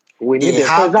 They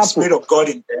have the Spirit of God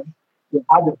in them. They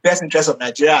have the best interest of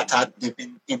Nigeria at heart. They've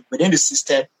been within the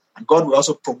system, and God will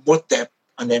also promote them.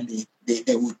 And then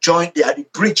they will join. They are the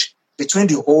bridge between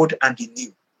the old and the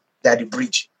new. They are the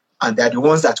bridge, and they are the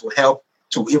ones that will help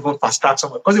to even fast track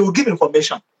someone, because they will give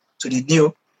information to the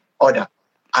new order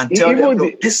and tell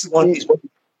them, this one is what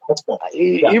it's for.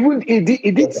 Even he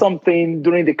did something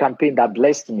during the campaign that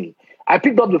blessed me. I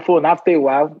picked up the phone after a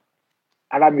while.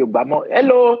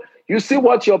 Hello, you see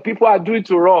what your people are doing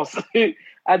to us?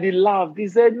 And he laughed. He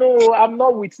said, no, I'm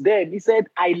not with them. He said,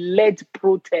 I led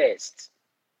protest.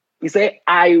 He said,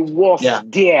 I was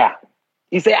there.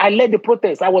 He said, I led the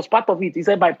protest. I was part of it. He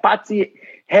said, my party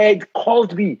head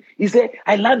called me. He said,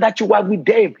 I learned that you were with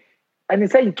them. And he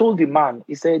said, he told the man,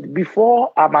 he said,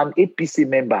 before I'm an APC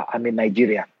member, I'm a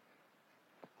Nigerian.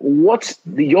 What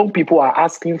the young people are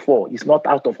asking for is not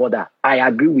out of order. I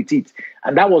agree with it.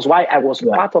 And that was why I was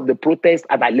part of the protest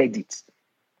and I led it.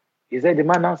 He said, the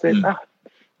man now said,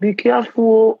 be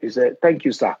careful. He said, thank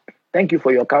you, sir. Thank you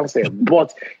for your counsel.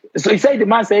 But so he said, the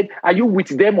man said, are you with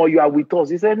them or you are with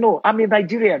us? He said, no, I'm a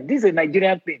Nigerian. This is a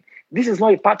Nigerian thing. This is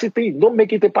not a party thing. Don't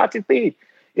make it a party thing.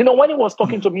 When he was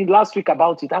talking to me last week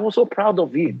about it, I was so proud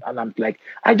of him. And I'm like,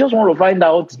 I just want to find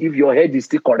out if your head is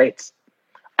still correct.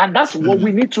 And that's what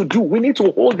we need to do. We need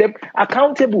to hold them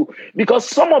accountable, because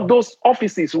some of those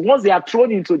offices, once they are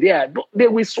thrown into there, they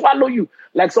will swallow you.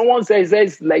 Like someone says,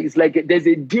 it's like there's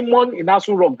a demon in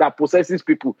Asu Rock that possesses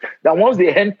people, that once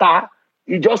they enter,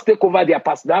 you just take over their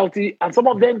personality, and some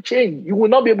of them change. You will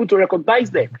not be able to recognize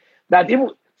them. That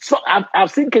even so,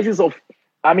 I've seen cases of,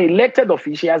 elected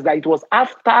officials that it was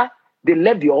after they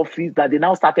left the office that they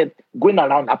now started going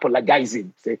around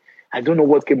apologizing. Say, I don't know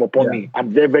what came upon me.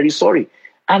 I'm very, very sorry.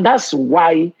 And that's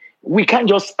why we can't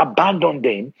just abandon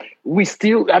them. We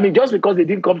still, just because they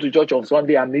didn't come to church on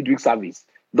Sunday and midweek service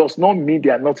does not mean they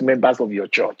are not members of your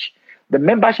church. The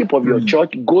membership of your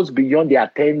church goes beyond the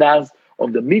attendance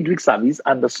of the midweek service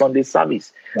and the Sunday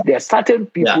service. There are certain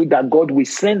people that God will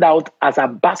send out as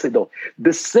ambassadors.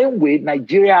 The same way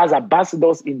Nigeria has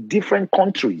ambassadors in different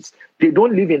countries. They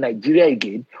don't live in Nigeria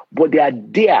again, but they are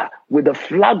there with the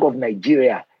flag of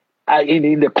Nigeria.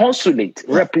 In the consulate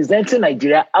representing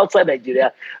Nigeria outside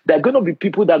Nigeria. There are going to be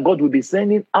people that God will be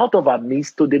sending out of our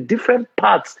midst to the different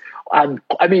parts of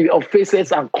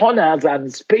faces and corners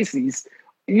and spaces,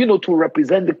 to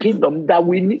represent the kingdom, that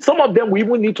we need. Some of them we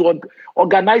even need to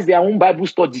organize their own Bible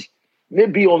study,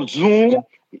 maybe on Zoom.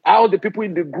 All the people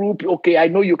in the group, okay, I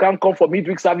know you can't come for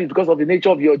midweek service because of the nature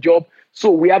of your job, so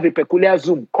we have a peculiar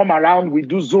Zoom. Come around, we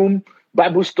do Zoom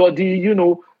Bible study,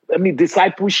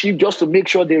 discipleship, just to make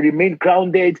sure they remain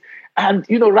grounded And,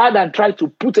 rather than try to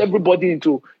put everybody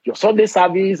into your Sunday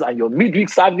service and your midweek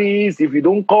service, if you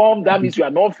don't come, that means you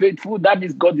are not faithful. That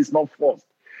means God is not first.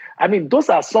 I mean, those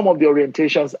are some of the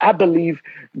orientations. I believe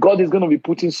God is going to be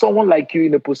putting someone like you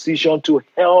in a position to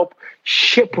help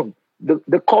shape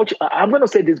the culture. I'm going to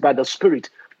say this by the Spirit.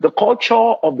 The culture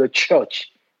of the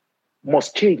church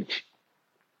must change.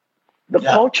 The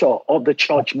culture of the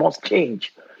church must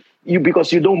change.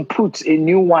 Because you don't put a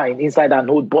new wine inside an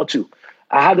old bottle.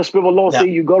 I had the Spirit of the Lord say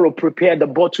you got to prepare the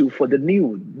bottle for the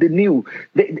new.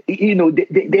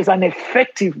 There's an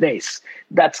effectiveness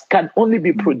that can only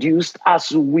be produced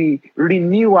as we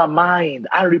renew our mind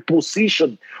and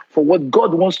reposition for what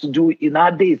God wants to do in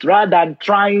our days, rather than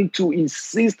trying to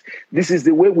insist this is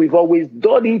the way we've always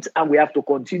done it and we have to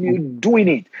continue doing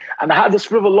it. And I had the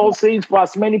Spirit of the Lord saying, for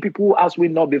as many people as will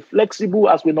not be flexible,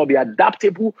 as will not be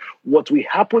adaptable, what will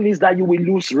happen is that you will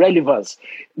lose relevance.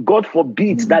 God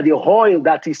forbid that the oil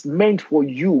that is meant for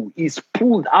you is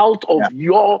pulled out of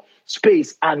your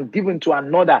space and given to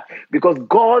another, because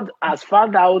God has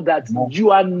found out that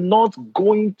you are not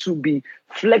going to be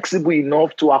flexible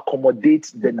enough to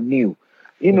accommodate the new.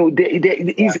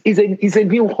 It's a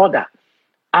new order.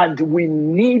 And we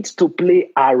need to play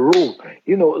a role.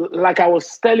 Like I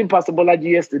was telling Pastor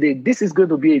Bolaji yesterday, this is going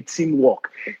to be a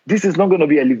teamwork. This is not going to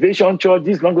be Elevation Church.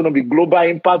 This is not going to be Global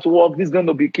Impact Work. This is going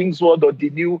to be Kingsword or The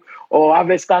New or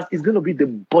Harvest Stars. It's going to be the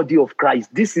body of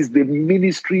Christ. This is the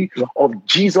ministry of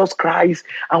Jesus Christ.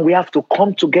 And we have to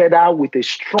come together with a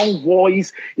strong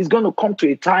voice. It's going to come to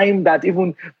a time that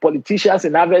even politicians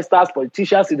in Harvest Stars,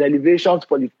 politicians in Elevations,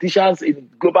 politicians in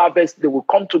Global Harvest, they will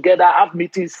come together, have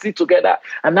meetings, sit together.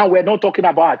 And now we're not talking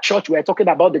about our church. We're talking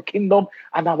about the kingdom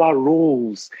and our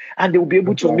roles. And they will be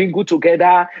able to mingle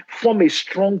together, form a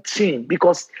strong team,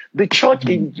 because the church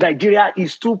in Nigeria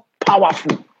is too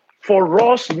powerful for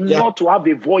us not to have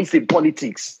a voice in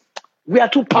politics. We are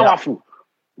too powerful.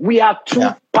 We are too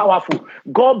powerful.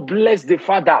 God bless the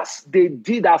fathers. They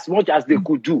did as much as they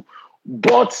could do.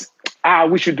 But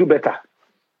we should do better.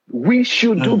 We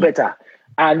should do better.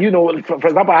 And, for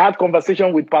example, I had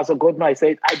conversation with Pastor Gordon. I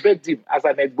said, I begged him as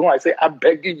an Edgon. I said, I'm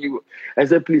begging you. I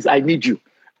said, please, I need you.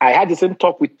 I had the same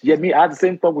talk with Yemi. I had the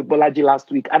same talk with Bolaji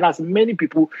last week. And as many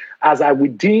people as are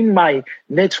within my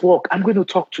network, I'm going to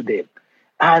talk to them.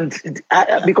 And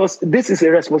because this is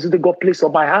a responsibility God placed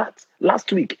on my heart.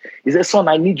 Last week, he said, son,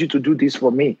 I need you to do this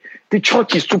for me. The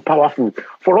church is too powerful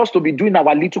for us to be doing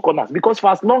our little corners. Because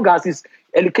for as long as it's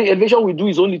Elevation we do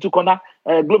his own little corner,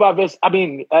 Global Harvest,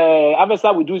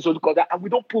 Harvester we do his own corner, and we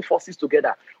don't pull forces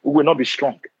together, we will not be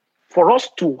strong. For us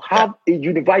to have a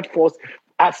unified force,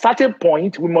 at a certain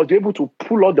point, we must be able to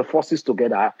pull all the forces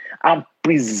together and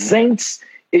present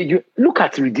look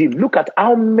at Redeem. Look at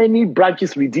how many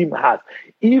branches Redeem has.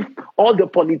 If all the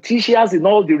politicians in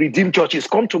all the Redeem churches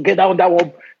come together under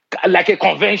one, like a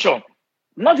convention,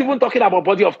 not even talking about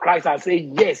body of Christ, and say,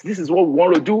 yes, this is what we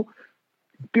want to do,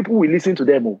 people will listen to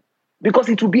them because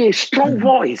it will be a strong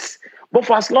voice. But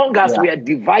for as long as we are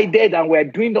divided and we're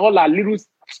doing all our little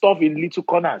stuff in little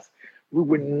corners, we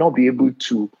will not be able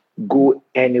to go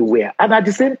anywhere. And at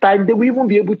the same time, they will even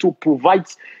be able to provide,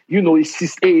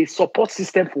 a support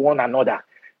system for one another.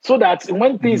 So that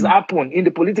when things happen in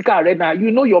the political arena,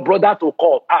 your brother to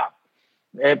call.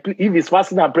 If he's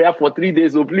fasting and prayer for 3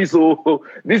 days, please,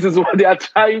 this is what they are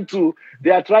trying to.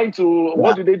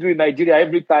 What do they do in Nigeria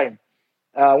every time?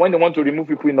 When they want to remove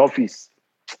people in office.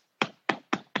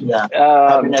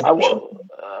 Apart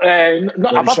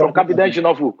from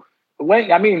cabinet, when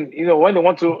they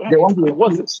want to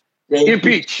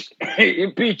impeach.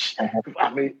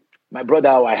 I mean, my brother,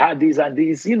 I had this and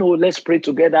this. Let's pray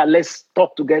together. Let's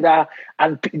talk together,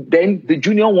 and then the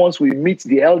junior ones will meet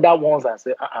the elder ones and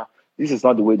say, this is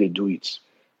not the way they do it.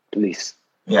 Please.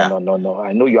 No.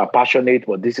 I know you are passionate,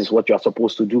 but this is what you are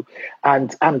supposed to do.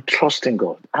 And I'm trusting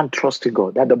God.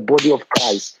 That the body of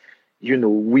Christ,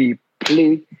 we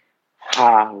play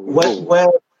our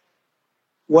role.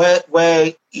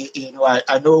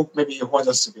 I know maybe you want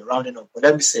us to be rounding up, but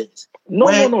let me say this.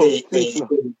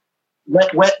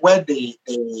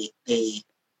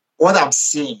 What I'm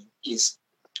seeing is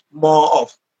more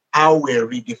of how we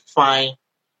redefine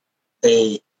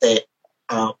the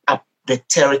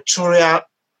territorial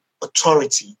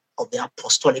authority of the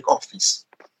apostolic office.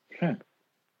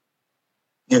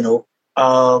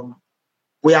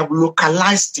 We have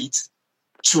localized it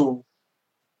to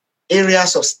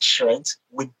areas of strength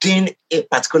within a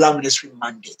particular ministry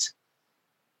mandate.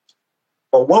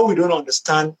 But what we don't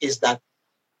understand is that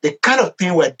the kind of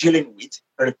thing we're dealing with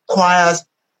requires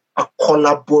a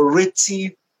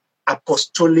collaborative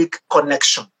apostolic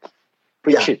connection.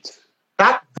 Preach it.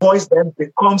 that voice then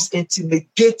becomes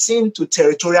intimidating to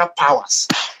territorial powers.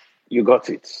 You got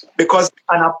it. Because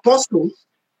an apostle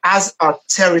has a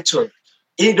territory,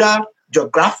 either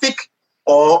geographic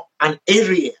or an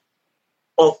area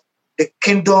of the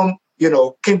kingdom,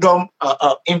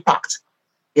 impact.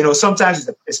 Sometimes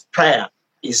it's prayer,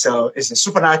 it's a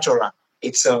supernatural,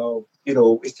 it's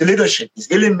leadership, it's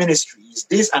healing ministry, it's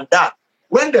this and that.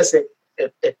 When there's a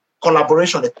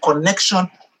collaboration, a connection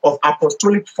of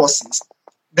apostolic forces,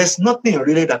 there's nothing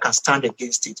really that can stand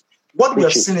against it. What we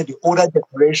have seen in the older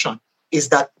generation is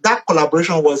that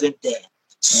collaboration wasn't there.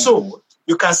 So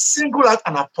you can single out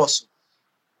an apostle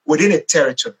within a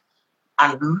territory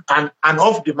and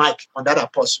off the mic on that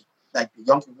apostle, like the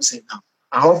young people say now,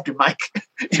 and off the mic,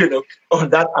 on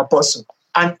that apostle.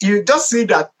 And you just see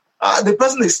that the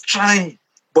person is trying,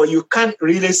 but you can't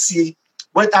really see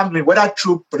whether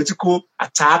through political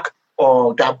attack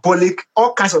or diabolic,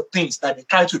 all kinds of things that they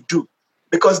try to do.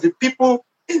 Because the people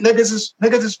in negative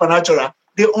supernatural,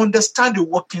 they understand the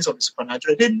workings of the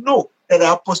supernatural. They know that there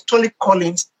are apostolic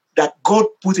callings that God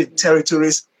put in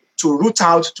territories to root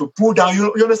out, to pull down,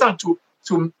 you understand, to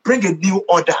bring a new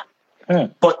order.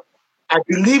 But I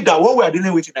believe that what we are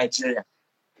dealing with in Nigeria,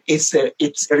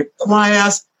 it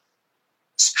requires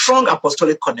strong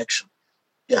apostolic connection.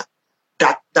 Yeah.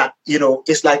 That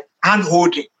it's like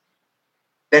hand-holding,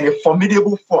 then a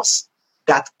formidable force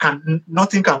that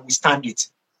nothing can withstand it.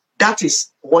 That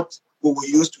is what we will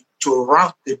use to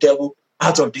rout the devil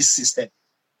out of this system.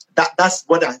 That's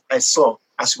what I saw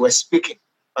as we were speaking,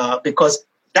 because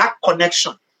that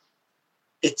connection,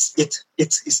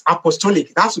 it's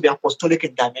apostolic. It has to be apostolic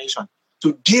in dimension.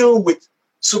 To deal with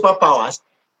superpowers,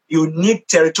 you need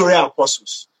territorial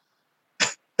apostles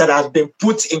that have been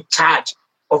put in charge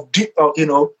of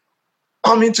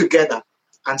coming together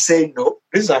and saying, no,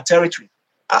 this is our territory.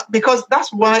 Because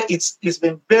that's why it's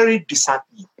been very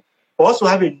disheartening for us to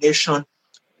have a nation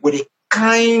with a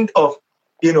kind of,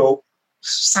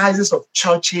 sizes of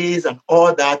churches and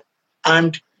all that.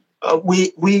 And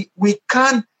we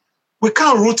can't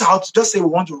root out, just say we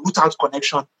want to root out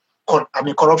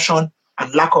corruption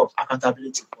and lack of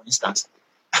accountability, for instance.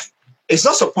 It's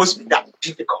not supposed to be that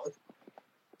difficult.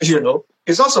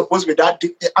 It's not supposed to be that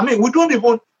we don't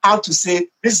even have to say,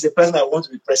 this is the person I want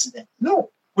to be president.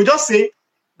 No, we just say,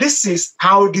 this is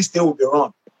how this thing will be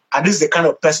run. And this is the kind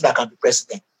of person that can be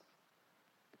president.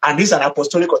 And this is an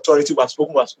apostolic authority who has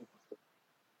spoken.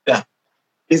 Yeah.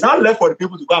 It's not left for the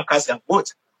people to go and cast their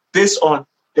vote based on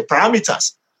the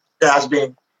parameters that has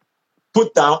been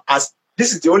put down as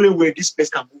this is the only way this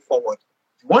place can move forward.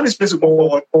 If you want this place to move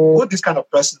forward, put this kind of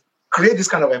person, create this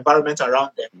kind of environment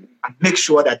around them, and make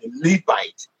sure that they lead by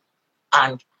it.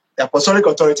 And the apostolic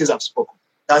authorities have spoken.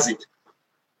 That's it.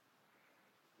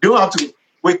 You don't have to.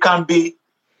 We can be,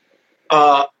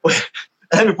 let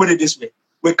me put it this way.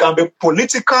 We can be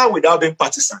political without being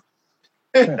partisan.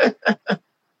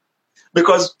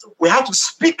 Because we have to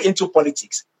speak into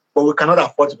politics, but we cannot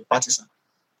afford to be partisan.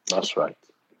 That's right.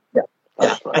 Yeah.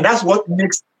 That's right. And that's what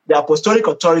makes the apostolic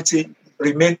authority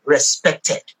remain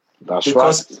respected. That's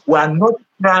because right. We are not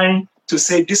trying to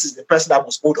say this is the person that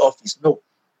must hold office. No.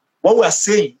 What we are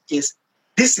saying is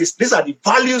these are the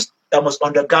values that must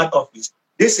undergird office.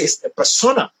 This is the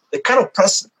persona, the kind of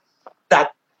person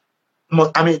that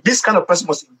this kind of person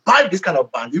must imbibe this kind of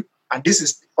value, and this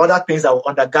is other things that will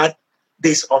undergird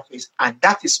this office. And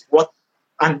that is what,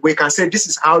 and we can say this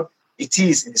is how it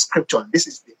is in the scripture. This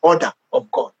is the order of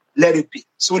God. Let it be.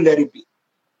 So let it be.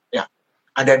 Yeah.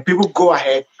 And then people go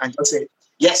ahead and just say,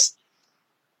 yes,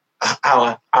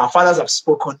 our fathers have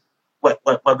spoken. We're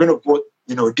going to vote,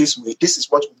 this way. This is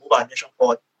what will move our nation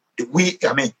forward.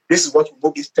 This is what will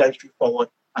move this territory forward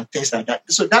and things like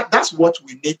that. So that's what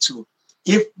we need to.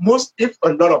 If a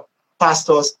lot of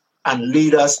pastors and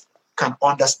leaders can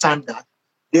understand that,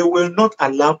 they will not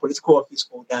allow political office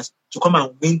holders to come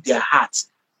and win their hearts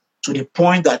to the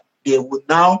point that they will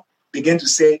now begin to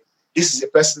say, this is the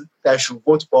person that I should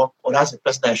vote for, or that's the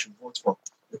person that I should vote for.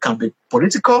 It can be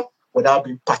political without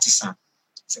being partisan.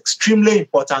 It's extremely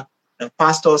important that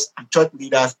pastors and church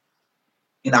leaders,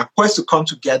 in our quest to come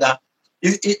together,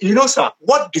 sir,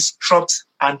 what disrupts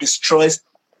and destroys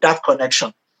that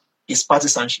connection is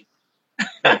partisanship.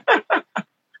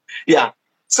 Yeah.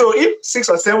 So if 6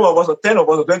 or 7 of us, or 10 of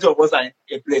us, or 20 of us are in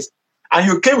a place, and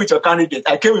you came with your candidate,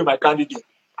 I came with my candidate,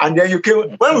 and then you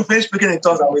came, when we finish speaking in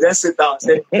tongues, and we then sit down and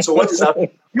say, so what is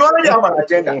happening? You already have an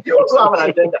agenda. You also have an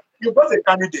agenda. You brought a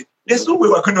candidate. There's no way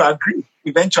we're going to agree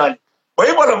eventually. But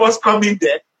if all of us come in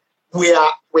there, we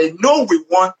know we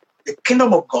want the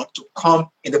kingdom of God to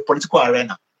come in the political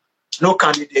arena. No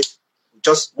candidate, we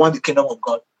just want the kingdom of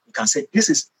God. We can say, this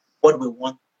is what we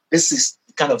want this is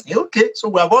the kind of thing. Okay, so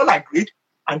we have all agreed.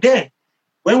 And then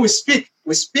when we speak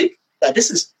that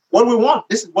this is what we want.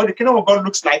 This is what the kingdom of God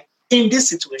looks like in this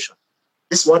situation.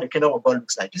 This is what the kingdom of God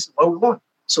looks like. This is what we want.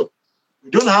 So we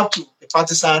don't have to be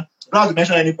partisan. We don't have to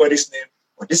mention anybody's name,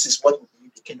 but this is what we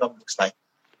believe the kingdom looks like.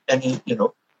 And it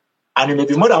may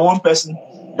be more than one person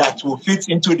that will fit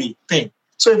into the thing.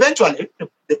 So eventually,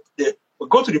 we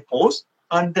go to the polls,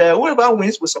 and whoever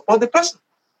wins will support the person.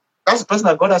 That's the person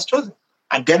that God has chosen.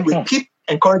 And then we keep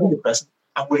encouraging the person,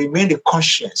 and we remain the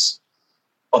conscience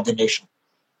of the nation.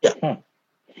 Yeah.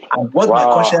 And what my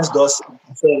conscience does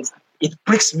is it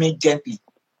pricks me gently.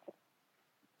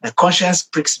 My conscience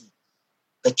pricks me.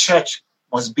 The church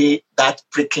must be that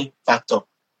pricking factor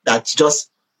that just,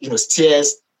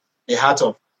 steers the heart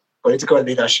of political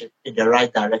leadership in the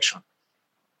right direction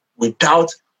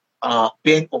without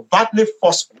being overtly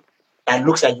forceful that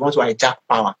looks like you want to hijack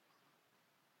power.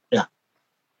 Yeah.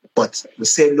 But we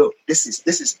say, look, we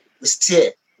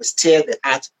steer the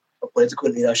heart of political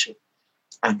leadership,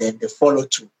 and then they follow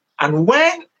through. And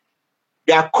when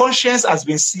their conscience has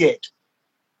been seared,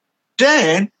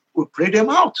 then we pray them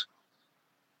out.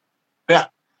 Yeah.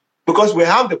 Because we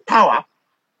have the power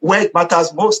where it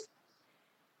matters most.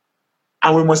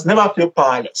 And we must never feel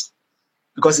powerless.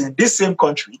 Because in this same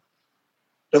country,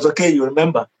 that's okay, you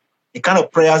remember the kind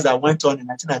of prayers that went on in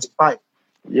 1995.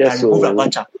 Yes, so.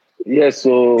 Abacha. Yes,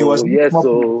 so. Yes,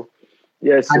 so.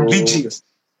 And vigils.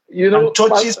 And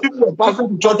churches, people were passing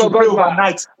to church to pray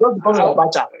overnight. Just because of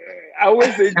Abacha. I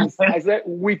always say this. I said,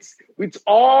 with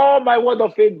all my word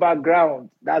of faith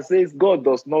background that says God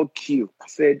does not kill, I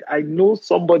said, I know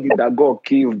somebody that God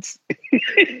killed.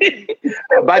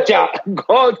 Abacha.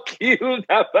 God killed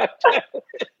Abacha.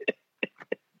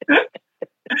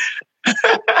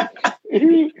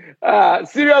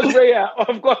 Serious prayer,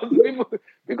 of course,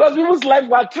 because people's lives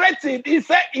were threatened. He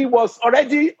said he was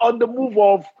already on the move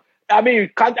of,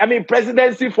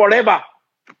 presidency forever.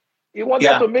 He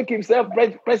wanted to make himself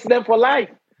president for life.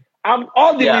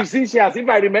 All the musicians, if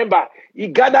I remember, he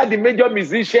gathered the major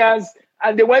musicians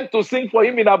and they went to sing for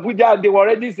him in Abuja, and they were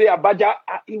already saying Abacha.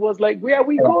 He was like, where are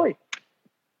we going?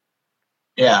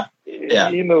 Yeah.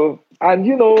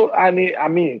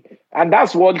 And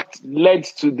that's what led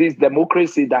to this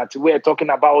democracy that we're talking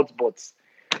about.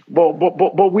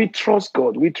 But we trust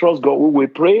God. We trust God. We will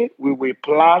pray. We will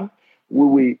plan.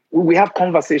 We will have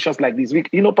conversations like this.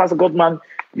 Pastor Godman,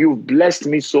 you've blessed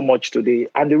me so much today.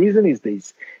 And the reason is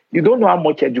this. You don't know how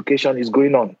much education is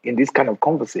going on in this kind of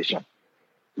conversation.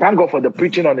 Thank God for the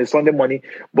preaching on a Sunday morning.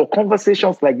 But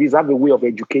conversations like this have a way of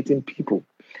educating people.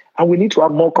 And we need to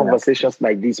have more conversations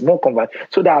like this,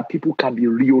 so that people can be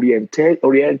reoriented.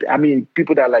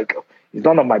 People that are like, it's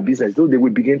none of my business. Though they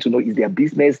will begin to know it's their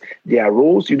business, their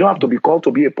roles. You don't have to be called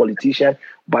to be a politician,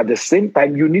 but at the same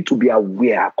time, you need to be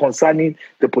aware concerning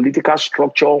the political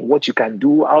structure, what you can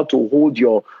do, how to hold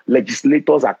your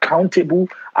legislators accountable,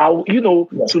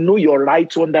 to know your right,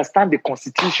 to understand the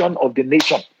constitution of the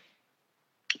nation.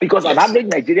 Because an average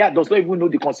Nigeria does not even know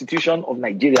the constitution of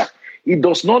Nigeria. He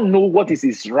does not know what is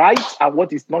his right and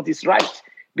what is not his right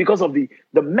because of the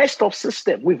messed up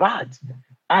system we've had.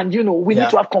 And, we need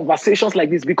to have conversations like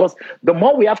this, because the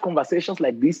more we have conversations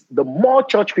like this, the more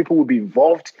church people will be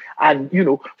involved. And,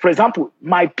 for example,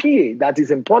 my PA that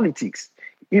is in politics,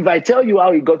 if I tell you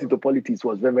how he got into politics,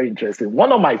 was very, very interesting.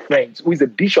 One of my friends, who is a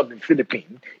bishop in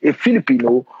Philippines, a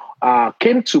Filipino,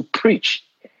 came to preach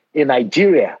in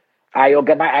Nigeria. I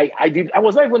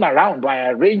was not even around, but I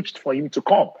arranged for him to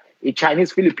come. A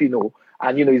Chinese Filipino,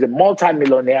 and he's a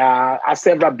multi-millionaire, has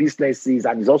several businesses,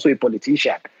 and he's also a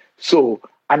politician. So,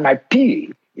 and my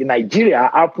PA in Nigeria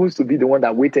happens to be the one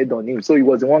that waited on him. So he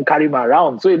was the one carrying him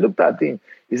around. So he looked at him.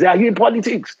 He said, "Are you in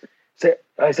politics?"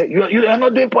 I said, "You are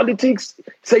not doing politics?" He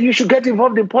said, "You should get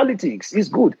involved in politics. It's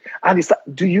good." And he said,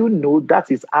 "Do you know that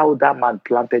is how that man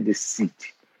planted the seed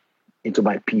into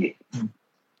my PA?"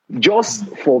 Just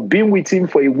for being with him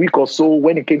for a week or so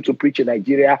when he came to preach in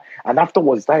Nigeria, and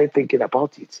afterwards started thinking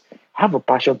about it. I have a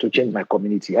passion to change my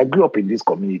community. I grew up in this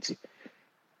community.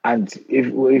 And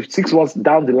if 6 months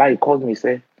down the line, he called me and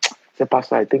said,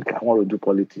 "Pastor, I think I want to do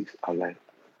politics." I was like,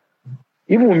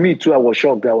 even with me too, I was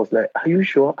shocked. I was like, "Are you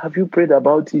sure? Have you prayed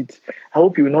about it? I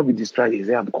hope you will not be distracted." He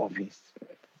said, "I'm convinced."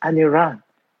 And he ran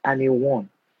and he won.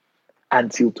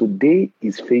 Until today,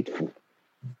 he's faithful.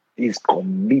 He's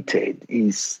committed.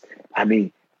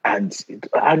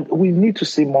 And we need to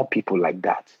see more people like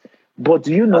that. But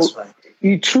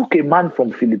He took a man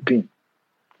from Philippines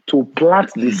to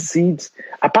plant the seeds.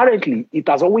 Apparently, it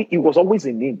was always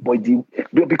in him, but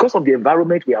because of the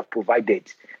environment we have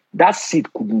provided, that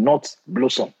seed could not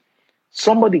blossom.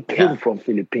 Somebody came from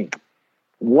Philippines,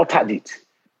 watered it,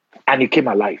 And he came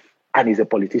alive. And he's a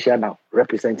politician now,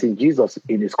 representing Jesus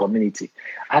in his community.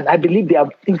 And I believe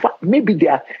in fact, maybe they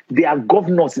are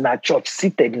governors in our church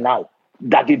seated now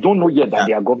that they don't know yet that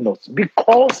they are governors,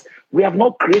 because we have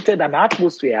not created an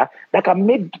atmosphere that can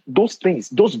make those things,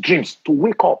 those dreams to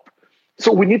wake up.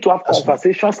 So we need to have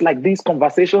conversations like this, so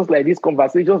that,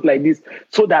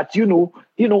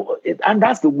 and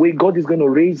that's the way God is going to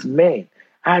raise men.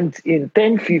 And in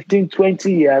 10, 15,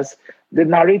 20 years, the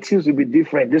narratives will be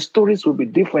different. The stories will be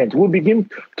different. We'll begin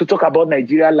to talk about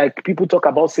Nigeria like people talk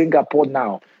about Singapore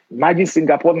now. Imagine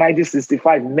Singapore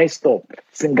 1965 messed up.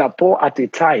 Singapore at a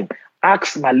time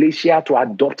asked Malaysia to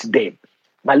adopt them.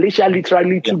 Malaysia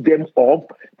literally took them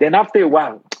up. Then after a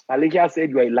while, Malaysia said,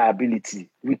 "You are a liability.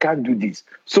 We can't do this."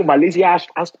 So Malaysia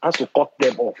has to cut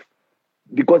them off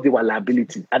because they were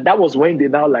liability. And that was when they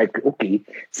now like, okay,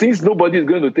 since nobody is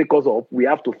going to take us up, we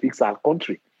have to fix our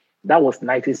country. That was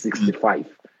 1965.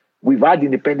 We've had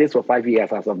independence for 5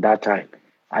 years as of that time.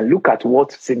 And look at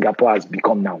what Singapore has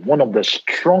become now. One of the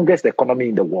strongest economy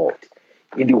in the world.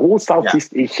 In the whole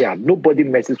Southeast Asia, nobody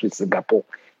messes with Singapore.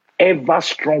 Ever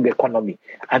strong economy.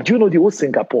 And the whole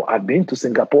Singapore, I've been to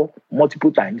Singapore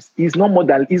multiple times. It's not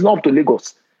up to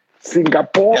Lagos.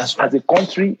 Singapore as a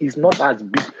country is not as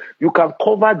big. You can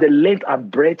cover the length and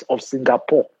breadth of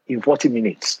Singapore in 40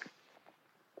 minutes.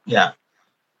 Yeah.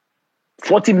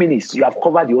 40 minutes, you have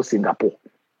covered the whole Singapore.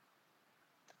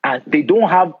 And they don't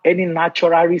have any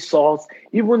natural resource.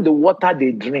 Even the water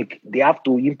they drink, they have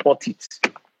to import it.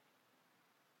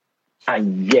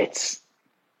 And yet,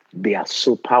 they are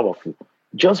so powerful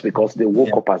just because they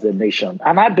woke up as a nation.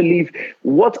 And I believe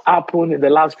what happened in the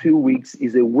last few weeks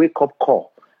is a wake-up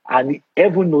call. And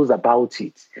everyone knows about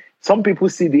it. Some people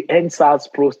see the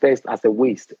EndSARS protest as a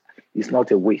waste. It's not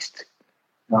a waste.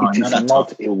 No, it is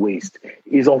not a waste.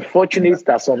 It's unfortunate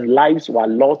that some lives were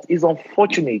lost. It's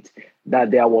unfortunate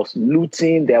that there was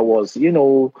looting, there was,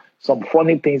 some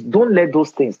funny things. Don't let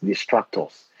those things distract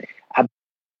us. I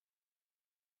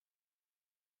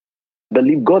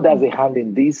believe God has a hand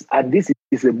in this, and this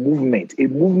is a movement. A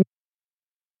movement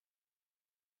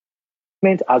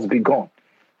has begun.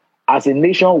 As a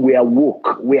nation, we are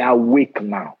woke. We are awake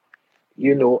now,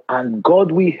 and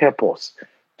God will help us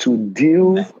to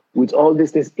deal with all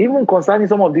these things, even concerning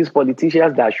some of these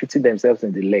politicians that are shooting themselves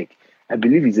in the leg. I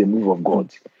believe it's a move of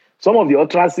God. Some of the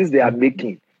utterances they are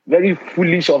making, very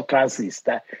foolish utterances,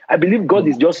 that I believe God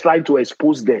is just trying to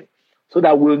expose them so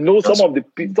that we'll know some of the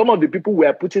people we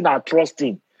are putting our trust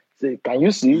in. Say, can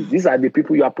you see? These are the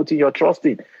people you are putting your trust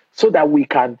in, so that we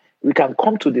can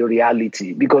come to the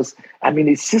reality. Because,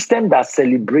 a system that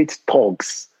celebrates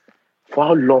thugs, for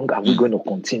how long are we going to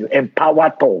continue?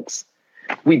 Empower thugs.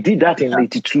 We did that in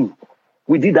 82.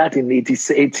 We did that in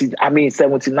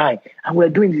 79. And we're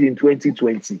doing it in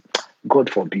 2020. God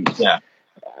forbid. Yeah.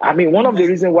 One of the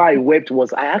reasons why I wept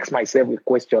was I asked myself a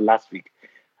question last week.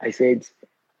 I said,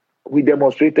 we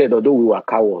demonstrated, although we were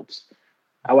cowards.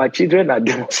 Our children are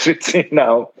demonstrating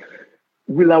now.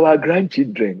 Will our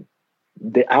grandchildren,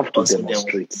 they have to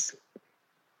demonstrate?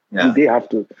 Yeah. They have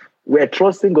to. We're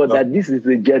trusting God that this is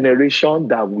the generation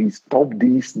that will stop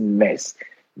this mess.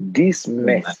 This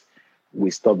mess will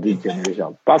stop this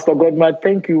generation. Pastor Godman,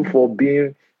 thank you for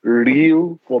being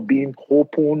real, for being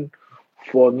open,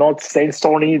 for not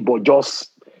censoring, but just,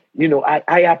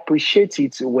 I appreciate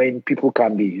it when people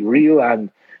can be real, and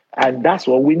that's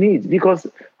what we need, because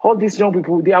all these young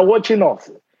people, they are watching us,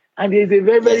 and there's a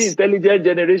very, very intelligent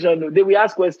generation. They will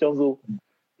ask questions. So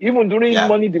even during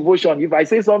morning devotion, if I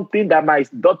say something that my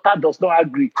daughter does not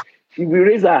agree, she will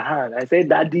raise her hand. I say,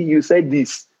 "Daddy, you said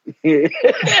this."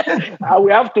 I will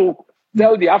have to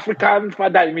tell the African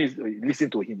father in me,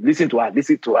 listen to him, listen to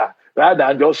her, rather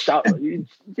than just shout.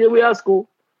 We are school.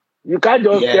 You can't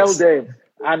just tell them.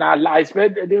 And I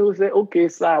expect they will say, "Okay,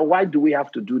 sir, why do we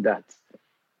have to do that?"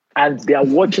 And they are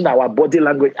watching our body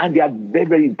language, and they are very,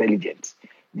 very intelligent.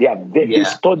 They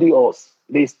study us.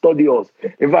 They study us.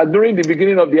 In fact, during the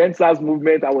beginning of the EndSARS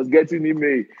movement, I was getting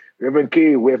email, Reverend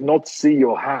K, we have not seen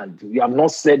your hand. You have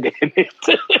not said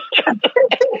anything.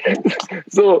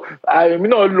 So I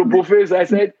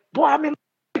said, "Boy, I'm in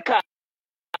America."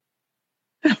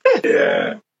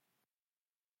 Yeah.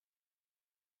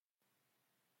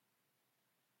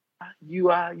 You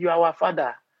are our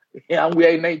father, and we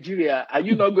are in Nigeria. Are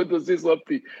you not going to say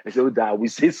something? I said, "That we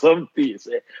say something." I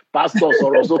said, "Pastor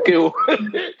Soros, okay,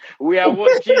 we are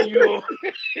watching you."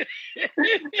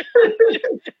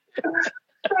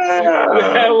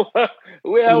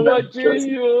 we are watching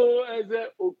you. I said,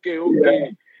 okay.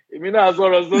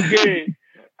 Soros, okay.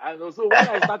 And also when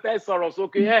I started Soros,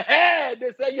 okay,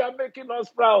 they say you are making us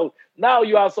proud. Now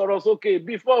you are Soros, okay.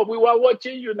 Before we were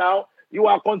watching you now. You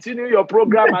are continuing your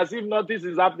program as if nothing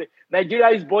is happening. Nigeria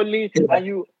is boiling, and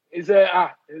you say,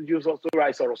 you also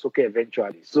write Sorosoke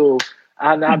eventually. So,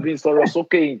 and I've been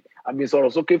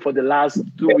Sorosoke for the last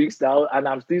 2 weeks now, and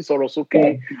I'm still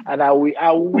Sorosoke, and I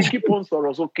will keep on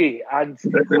Sorosoke, and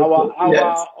our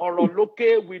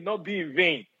Oroloke will not be in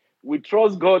vain. We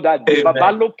trust God that the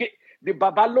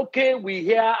Babaloke will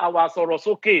hear our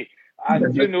Sorosoke.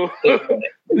 And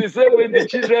the same way the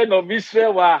children of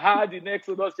Israel were hard in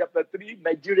Exodus chapter 3,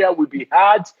 Nigeria will be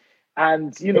hard.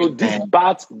 And these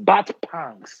bad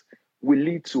pangs will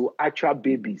lead to actual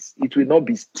babies. It will not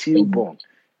be stillborn.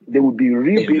 There will be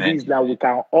real babies that we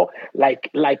can all,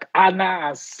 like Anna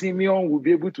and Simeon, will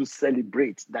be able to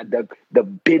celebrate that the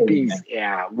babies.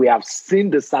 Yeah, we have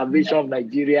seen the salvation of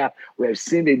Nigeria. We have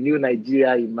seen a new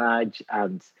Nigeria emerge.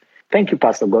 And thank you,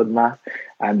 Pastor Godma,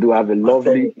 and do have a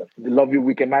lovely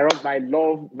weekend.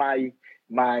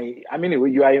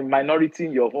 You are a minority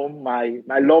in your home. My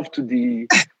love to the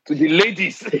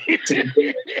ladies, the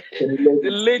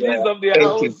ladies of the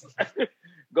house.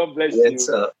 God bless you.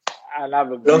 And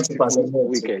have a beautiful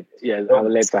weekend. Yes, I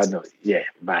will let her know. Yeah,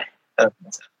 bye.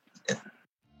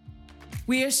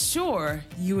 We are sure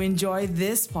you enjoy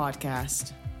this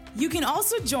podcast. You can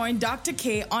also join Dr.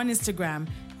 K on Instagram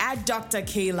at Dr.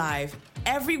 K Live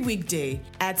every weekday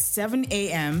at 7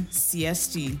 a.m.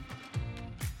 CST.